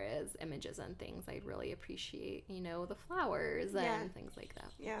as far as images and things, I really appreciate, you know, the flowers and things like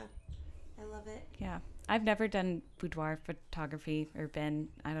that. Yeah. I love it. Yeah. I've never done boudoir photography or been,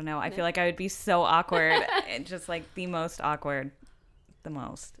 I don't know. I feel like I would be so awkward. Just like the most awkward. The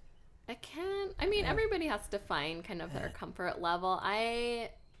most. Everybody has to find kind of their comfort level.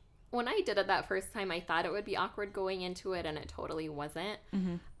 When I did it that first time, I thought it would be awkward going into it, and it totally wasn't.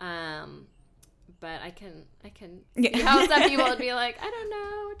 But I can see how some people would be like, I don't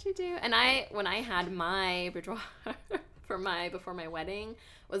know what to do. And when I had my boudoir before my wedding,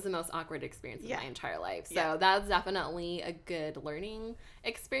 was the most awkward experience of my entire life. So that's definitely a good learning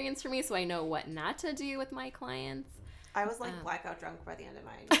experience for me, so I know what not to do with my clients. I was like blackout drunk by the end of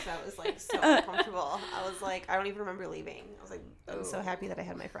mine, because I was like so uncomfortable. I was like, I don't even remember leaving. I was like, I'm so happy that I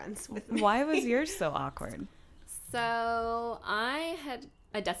had my friends with me. Why was yours so awkward? So I had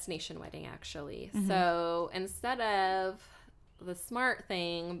a destination wedding, actually. So instead of the smart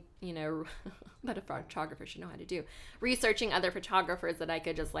thing, you know, that a photographer should know how to do, researching other photographers that I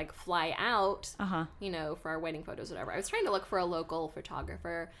could just like fly out, you know, for our wedding photos, whatever. I was trying to look for a local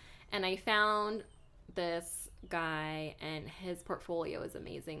photographer, and I found this guy, and his portfolio is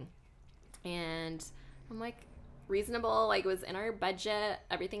amazing. And I'm like, reasonable, like, it was in our budget.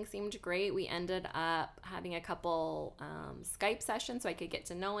 Everything seemed great. We ended up having a couple Skype sessions so I could get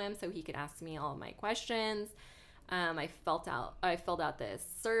to know him, so he could ask me all of my questions. I filled out this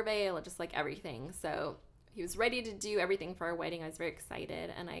survey, just like everything. So he was ready to do everything for our wedding. I was very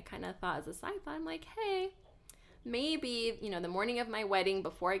excited, and I kind of thought, as a side thought, I'm like, hey, maybe, you know, the morning of my wedding,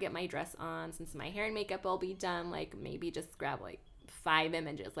 before I get my dress on, since my hair and makeup will be done, like, maybe just grab like 5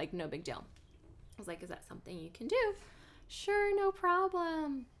 images, like, no big deal. I was like, is that something you can do? Sure, no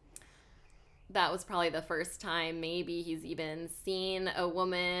problem. That was probably the first time maybe he's even seen a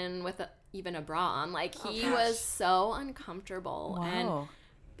woman with even a bra on. Like, he was so uncomfortable. Wow. And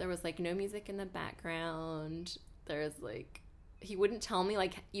there was like no music in the background. There's like, he wouldn't tell me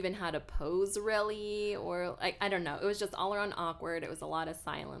like even how to pose really, or like, I don't know. It was just all around awkward. It was a lot of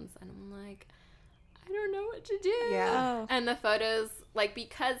silence. And I'm like, I don't know what to do. Yeah. Oh. And the photos, like,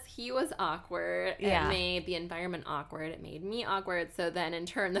 because he was awkward, it made the environment awkward. It made me awkward. So then in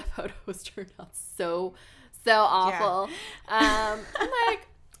turn, the photos turned out so awful. Yeah. I'm like,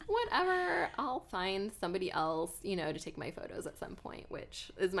 whatever, I'll find somebody else, you know, to take my photos at some point,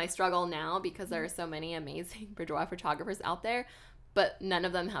 which is my struggle now because there are so many amazing boudoir photographers out there, but none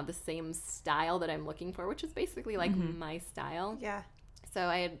of them have the same style that I'm looking for, which is basically like my style. Yeah. So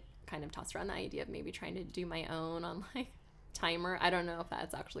I had kind of tossed around the idea of maybe trying to do my own on like timer. I don't know if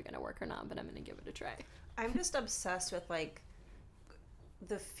that's actually going to work or not, but I'm going to give it a try. I'm just obsessed with like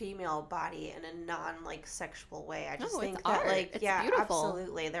the female body in a non like sexual way. I just think that like it's beautiful.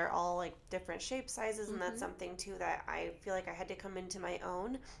 Absolutely, they're all like different shape sizes, and that's something too that I feel like I had to come into my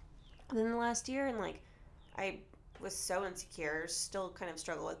own within the last year. And like I was so insecure, still kind of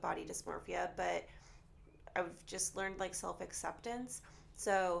struggle with body dysmorphia, but I've just learned like self-acceptance.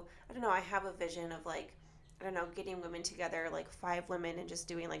 So I don't know, I have a vision of like, I don't know, getting women together, like 5 women, and just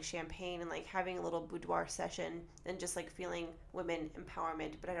doing like champagne and like having a little boudoir session and just like feeling women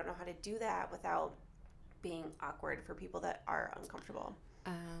empowerment. But I don't know how to do that without being awkward for people that are uncomfortable.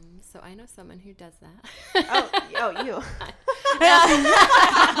 So I know someone who does that. Oh, you.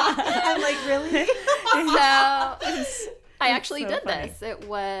 I'm like, really? So I actually did funny. this. It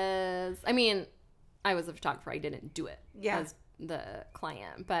was, I mean, I was a photographer. I didn't do it as the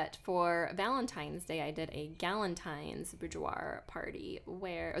client, but for Valentine's Day I did a Galentine's boudoir party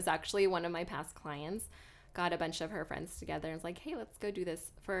where it was actually one of my past clients got a bunch of her friends together and was like, hey, let's go do this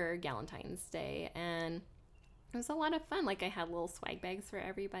for Galentine's Day. And it was a lot of fun. Like, I had little swag bags for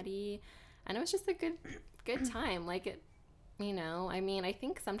everybody, and it was just a good time. Like, it, you know, I mean, I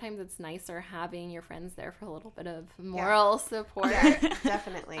think sometimes it's nicer having your friends there for a little bit of moral support. Yeah,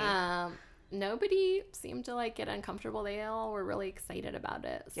 definitely. Nobody seemed to like get uncomfortable. They all were really excited about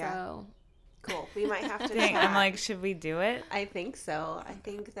it. So cool. We might have to Dang, chat. I'm like, should we do it? I think so. I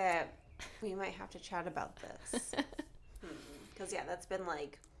think that we might have to chat about this. Because that's been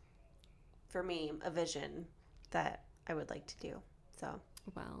like, for me, a vision that I would like to do. So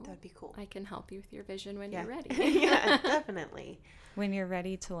well, that'd be cool. I can help you with your vision when you're ready. Yeah, definitely. When you're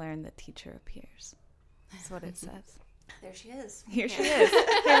ready to learn, the teacher appears. That's what it says. There she is. Here she is.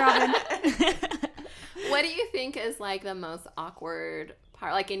 Hey, Robyn. What do you think is like the most awkward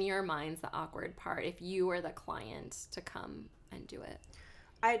part? Like, in your mind's the awkward part if you were the client to come and do it?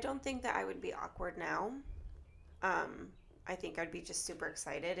 I don't think that I would be awkward now. I think I'd be just super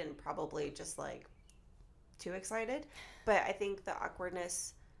excited and probably just like too excited. But I think the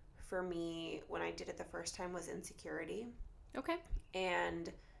awkwardness for me when I did it the first time was insecurity. Okay. And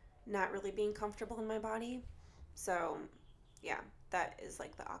not really being comfortable in my body. So, yeah, that is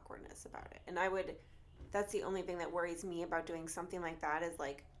like the awkwardness about it. And that's the only thing that worries me about doing something like that is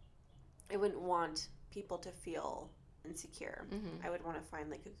like, I wouldn't want people to feel insecure. I would want to find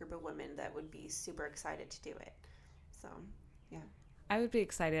like a group of women that would be super excited to do it. So, yeah. I would be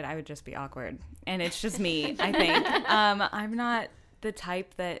excited. I would just be awkward. And it's just me, I think. I'm not the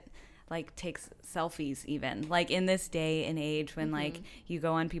type that like takes selfies even. Like, in this day and age when like you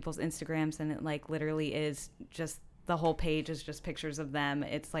go on people's Instagrams and it like literally is just the whole page is just pictures of them.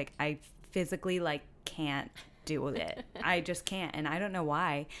 It's like I physically like can't do it. I just can't. And I don't know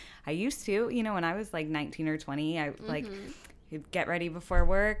why. I used to, you know, when I was like 19 or 20, I like get ready before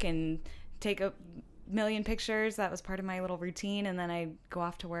work and take a million pictures. That was part of my little routine. And then I'd go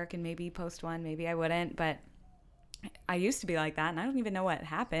off to work and maybe post one, maybe I wouldn't. But I used to be like that, and I don't even know what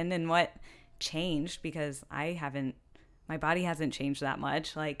happened and what changed because my my body hasn't changed that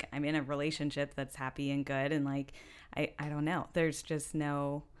much. Like, I'm in a relationship that's happy and good. And like, I don't know. There's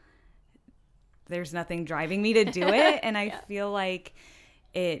nothing driving me to do it. And I feel like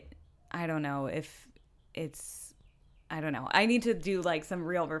I don't know if it's, I don't know. I need to do like some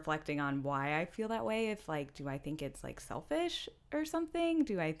real reflecting on why I feel that way. If like, do I think it's like selfish or something?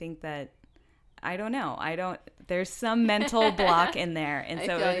 Do I think that, I don't know. There's some mental block in there. And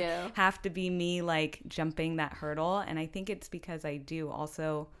so it would have to be me like jumping that hurdle. And I think it's because I do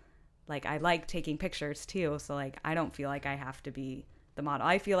also, like, I like taking pictures too. So like, I don't feel like I have to be the model.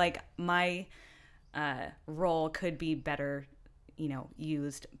 I feel like my role could be better,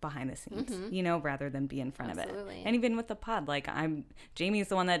 used behind the scenes, rather than be in front of it. And even with the pod, like Jamie's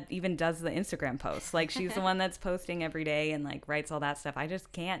the one that even does the Instagram posts. Like, she's the one that's posting every day and like writes all that stuff. I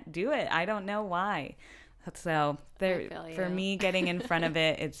just can't do it. I don't know why. So for me, getting in front of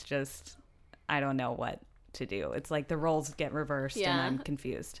it, it's just, I don't know what to do. It's like the roles get reversed and I'm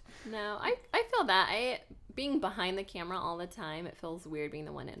confused. No, I feel that. Being behind the camera all the time, it feels weird being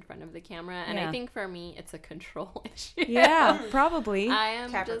the one in front of the camera. And I think for me, it's a control issue. Yeah, probably. I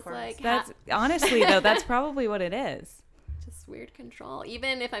am just like... That's honestly, though, that's probably what it is. Just weird control.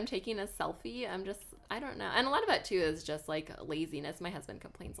 Even if I'm taking a selfie, I'm just... I don't know. And a lot of that, too, is just, like, laziness. My husband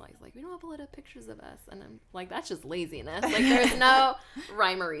complains, like, we don't have a lot of pictures of us. And I'm like, that's just laziness. Like, there's no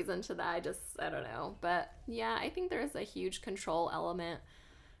rhyme or reason to that. I don't know. But, yeah, I think there's a huge control element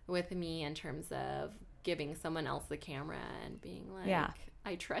with me in terms of giving someone else the camera and being like,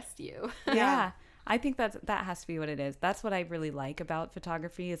 I trust you. Yeah. I think that has to be what it is. That's what I really like about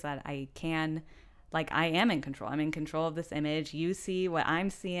photography, is that I can, like, I am in control. I'm in control of this image. You see what I'm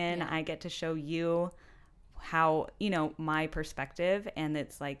seeing. Yeah. I get to show you how, my perspective. And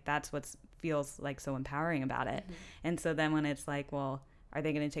it's like, that's what feels like so empowering about it. Mm-hmm. And so then when it's like, well, are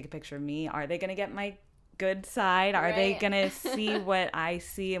they going to take a picture of me? Are they going to get my good side? Are they going to see what I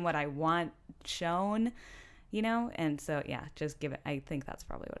see and what I want shown? And so, just give it. I think that's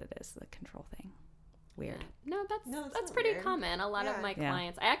probably what it is, the control thing. Weird. No, that's pretty weird. Common. A lot of my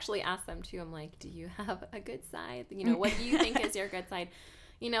clients, I actually ask them too. I'm like, do you have a good side? What do you think is your good side?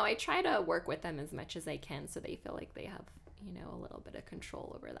 I try to work with them as much as I can so they feel like they have, a little bit of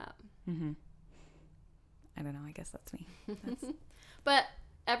control over that. Mm-hmm. I don't know. I guess that's me. But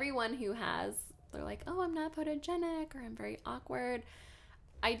everyone who has, they're like, oh, I'm not photogenic, or I'm very awkward.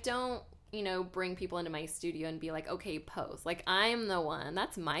 I don't, bring people into my studio and be like, okay, pose. Like, I'm the one.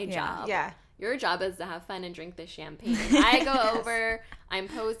 That's my job. Yeah. Your job is to have fun and drink the champagne. I go over, I'm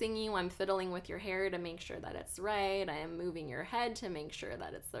posing you, I'm fiddling with your hair to make sure that it's right. I am moving your head to make sure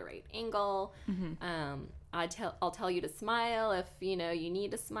that it's the right angle. Mm-hmm. I'll tell you to smile if, you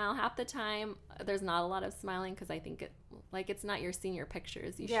need to smile. Half the time, there's not a lot of smiling because I think it's not your senior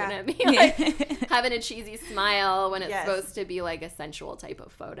pictures. You shouldn't be like having a cheesy smile when it's supposed to be like a sensual type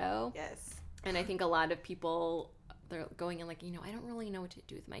of photo. Yes. And I think a lot of people, they're going in like, I don't really know what to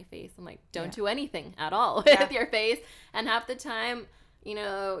do with my face. I'm like, don't do anything at all with your face. And half the time,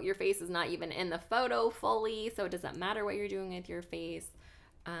 your face is not even in the photo fully, so it doesn't matter what you're doing with your face.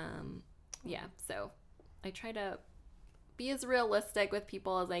 So I try to be as realistic with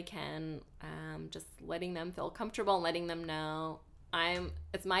people as I can, just letting them feel comfortable and letting them know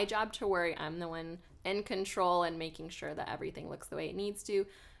it's my job to worry. I'm the one in control and making sure that everything looks the way it needs to.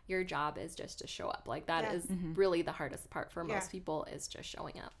 Your job is just to show up. Like, that is really the hardest part for most people, is just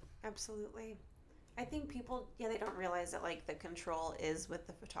showing up. Absolutely. I think people, they don't realize that, like, the control is with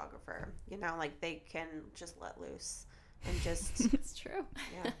the photographer. Like, they can just let loose and just... It's true.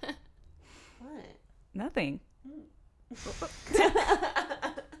 Yeah. What? Nothing. Oh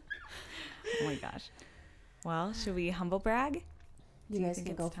my gosh. Well, should we humble brag? You guys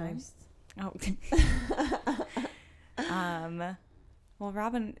can go first. Oh. Well,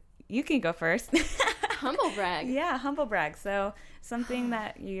 Robyn, you can go first. Humble brag. Yeah, humble brag. So something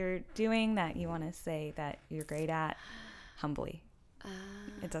that you're doing that you want to say that you're great at, humbly.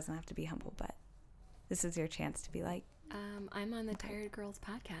 It doesn't have to be humble, but this is your chance to be like, I'm on the Tired Girls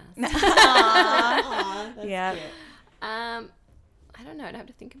podcast. Aww, that's yeah. cute. I don't know. I'd have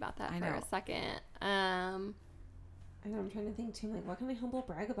to think about that for a second. I know, I'm trying to think too. Like, what can I humble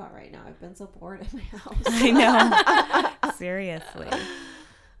brag about right now? I've been so bored in my house. I know. Seriously.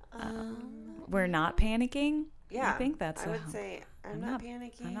 We're not panicking. Yeah. I think that's. I would say I'm not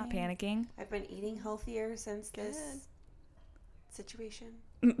panicking. I'm not panicking. I've been eating healthier since this situation.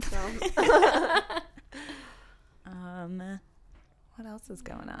 What else is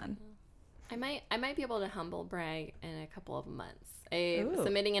going on? I might be able to humble brag in a couple of months. I'm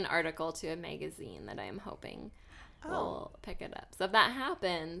submitting an article to a magazine that I am hoping will pick it up. So if that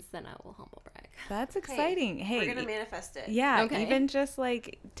happens, then I will humble brag. That's exciting. Hey, we're gonna manifest it. Yeah, okay. Even just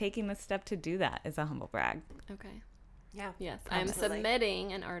like taking the step to do that is a humble brag. Okay. Yeah. Yes, Absolutely. I'm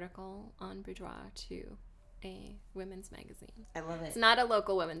submitting an article on boudoir to a women's magazine. I love it. It's not a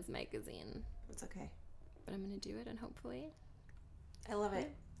local women's magazine. It's okay. But I'm going to do it, and hopefully. I love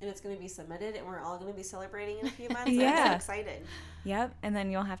it. And it's going to be submitted, and we're all going to be celebrating in a few months. Yeah. I'm so excited. Yep. And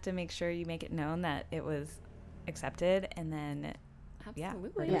then you'll have to make sure you make it known that it was accepted. And then, yeah, we're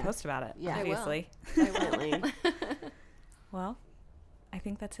Absolutely. going to post about it, Yeah. obviously. Definitely. Well, I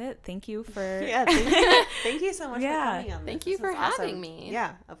think that's it. Thank you for... Yeah. Thank you so much for coming on this. Thank you for having me.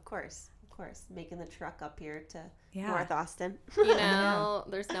 Yeah, of course. Of course. Making the truck up here to Yeah. North Austin. You know,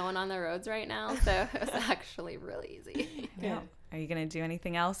 there's no one on the roads right now, so it was actually really easy. Yeah. Are you going to do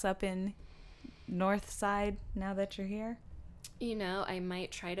anything else up in North Side now that you're here? You know, I might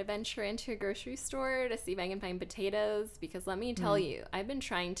try to venture into a grocery store to see if I can find potatoes, because let me tell you, I've been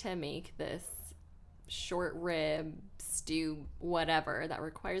trying to make this short rib stew whatever that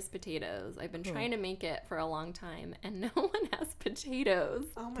requires potatoes. I've been trying to make it for a long time, and no one has potatoes.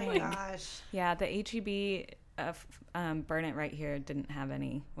 Oh my gosh. Yeah, the HEB Burn It right here didn't have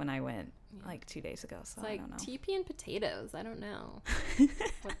any when I went like 2 days ago, so It's like I don't know. TP and potatoes. I don't know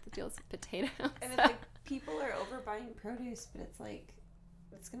what the deal is with potatoes. And it's like people are overbuying produce, but it's like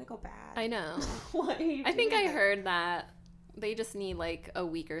it's gonna go bad. I know. Why are you I think doing I that? heard that they just need like a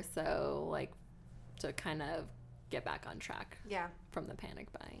week or so, like, to kind of get back on track Yeah. from the panic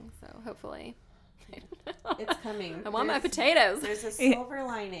buying. So hopefully, It's coming. I want my potatoes. There's a silver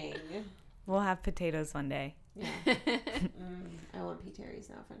lining. We'll have potatoes one day. Yeah. I want P. Terry's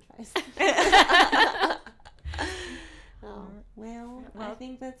now, French fries. Oh, well, I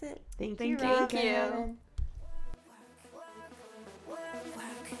think that's it. Thank you, Robyn. Thank you.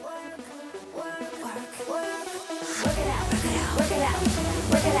 Work it out, work it out, work it out,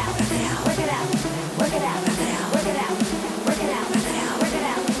 work it out, work it out, work it out.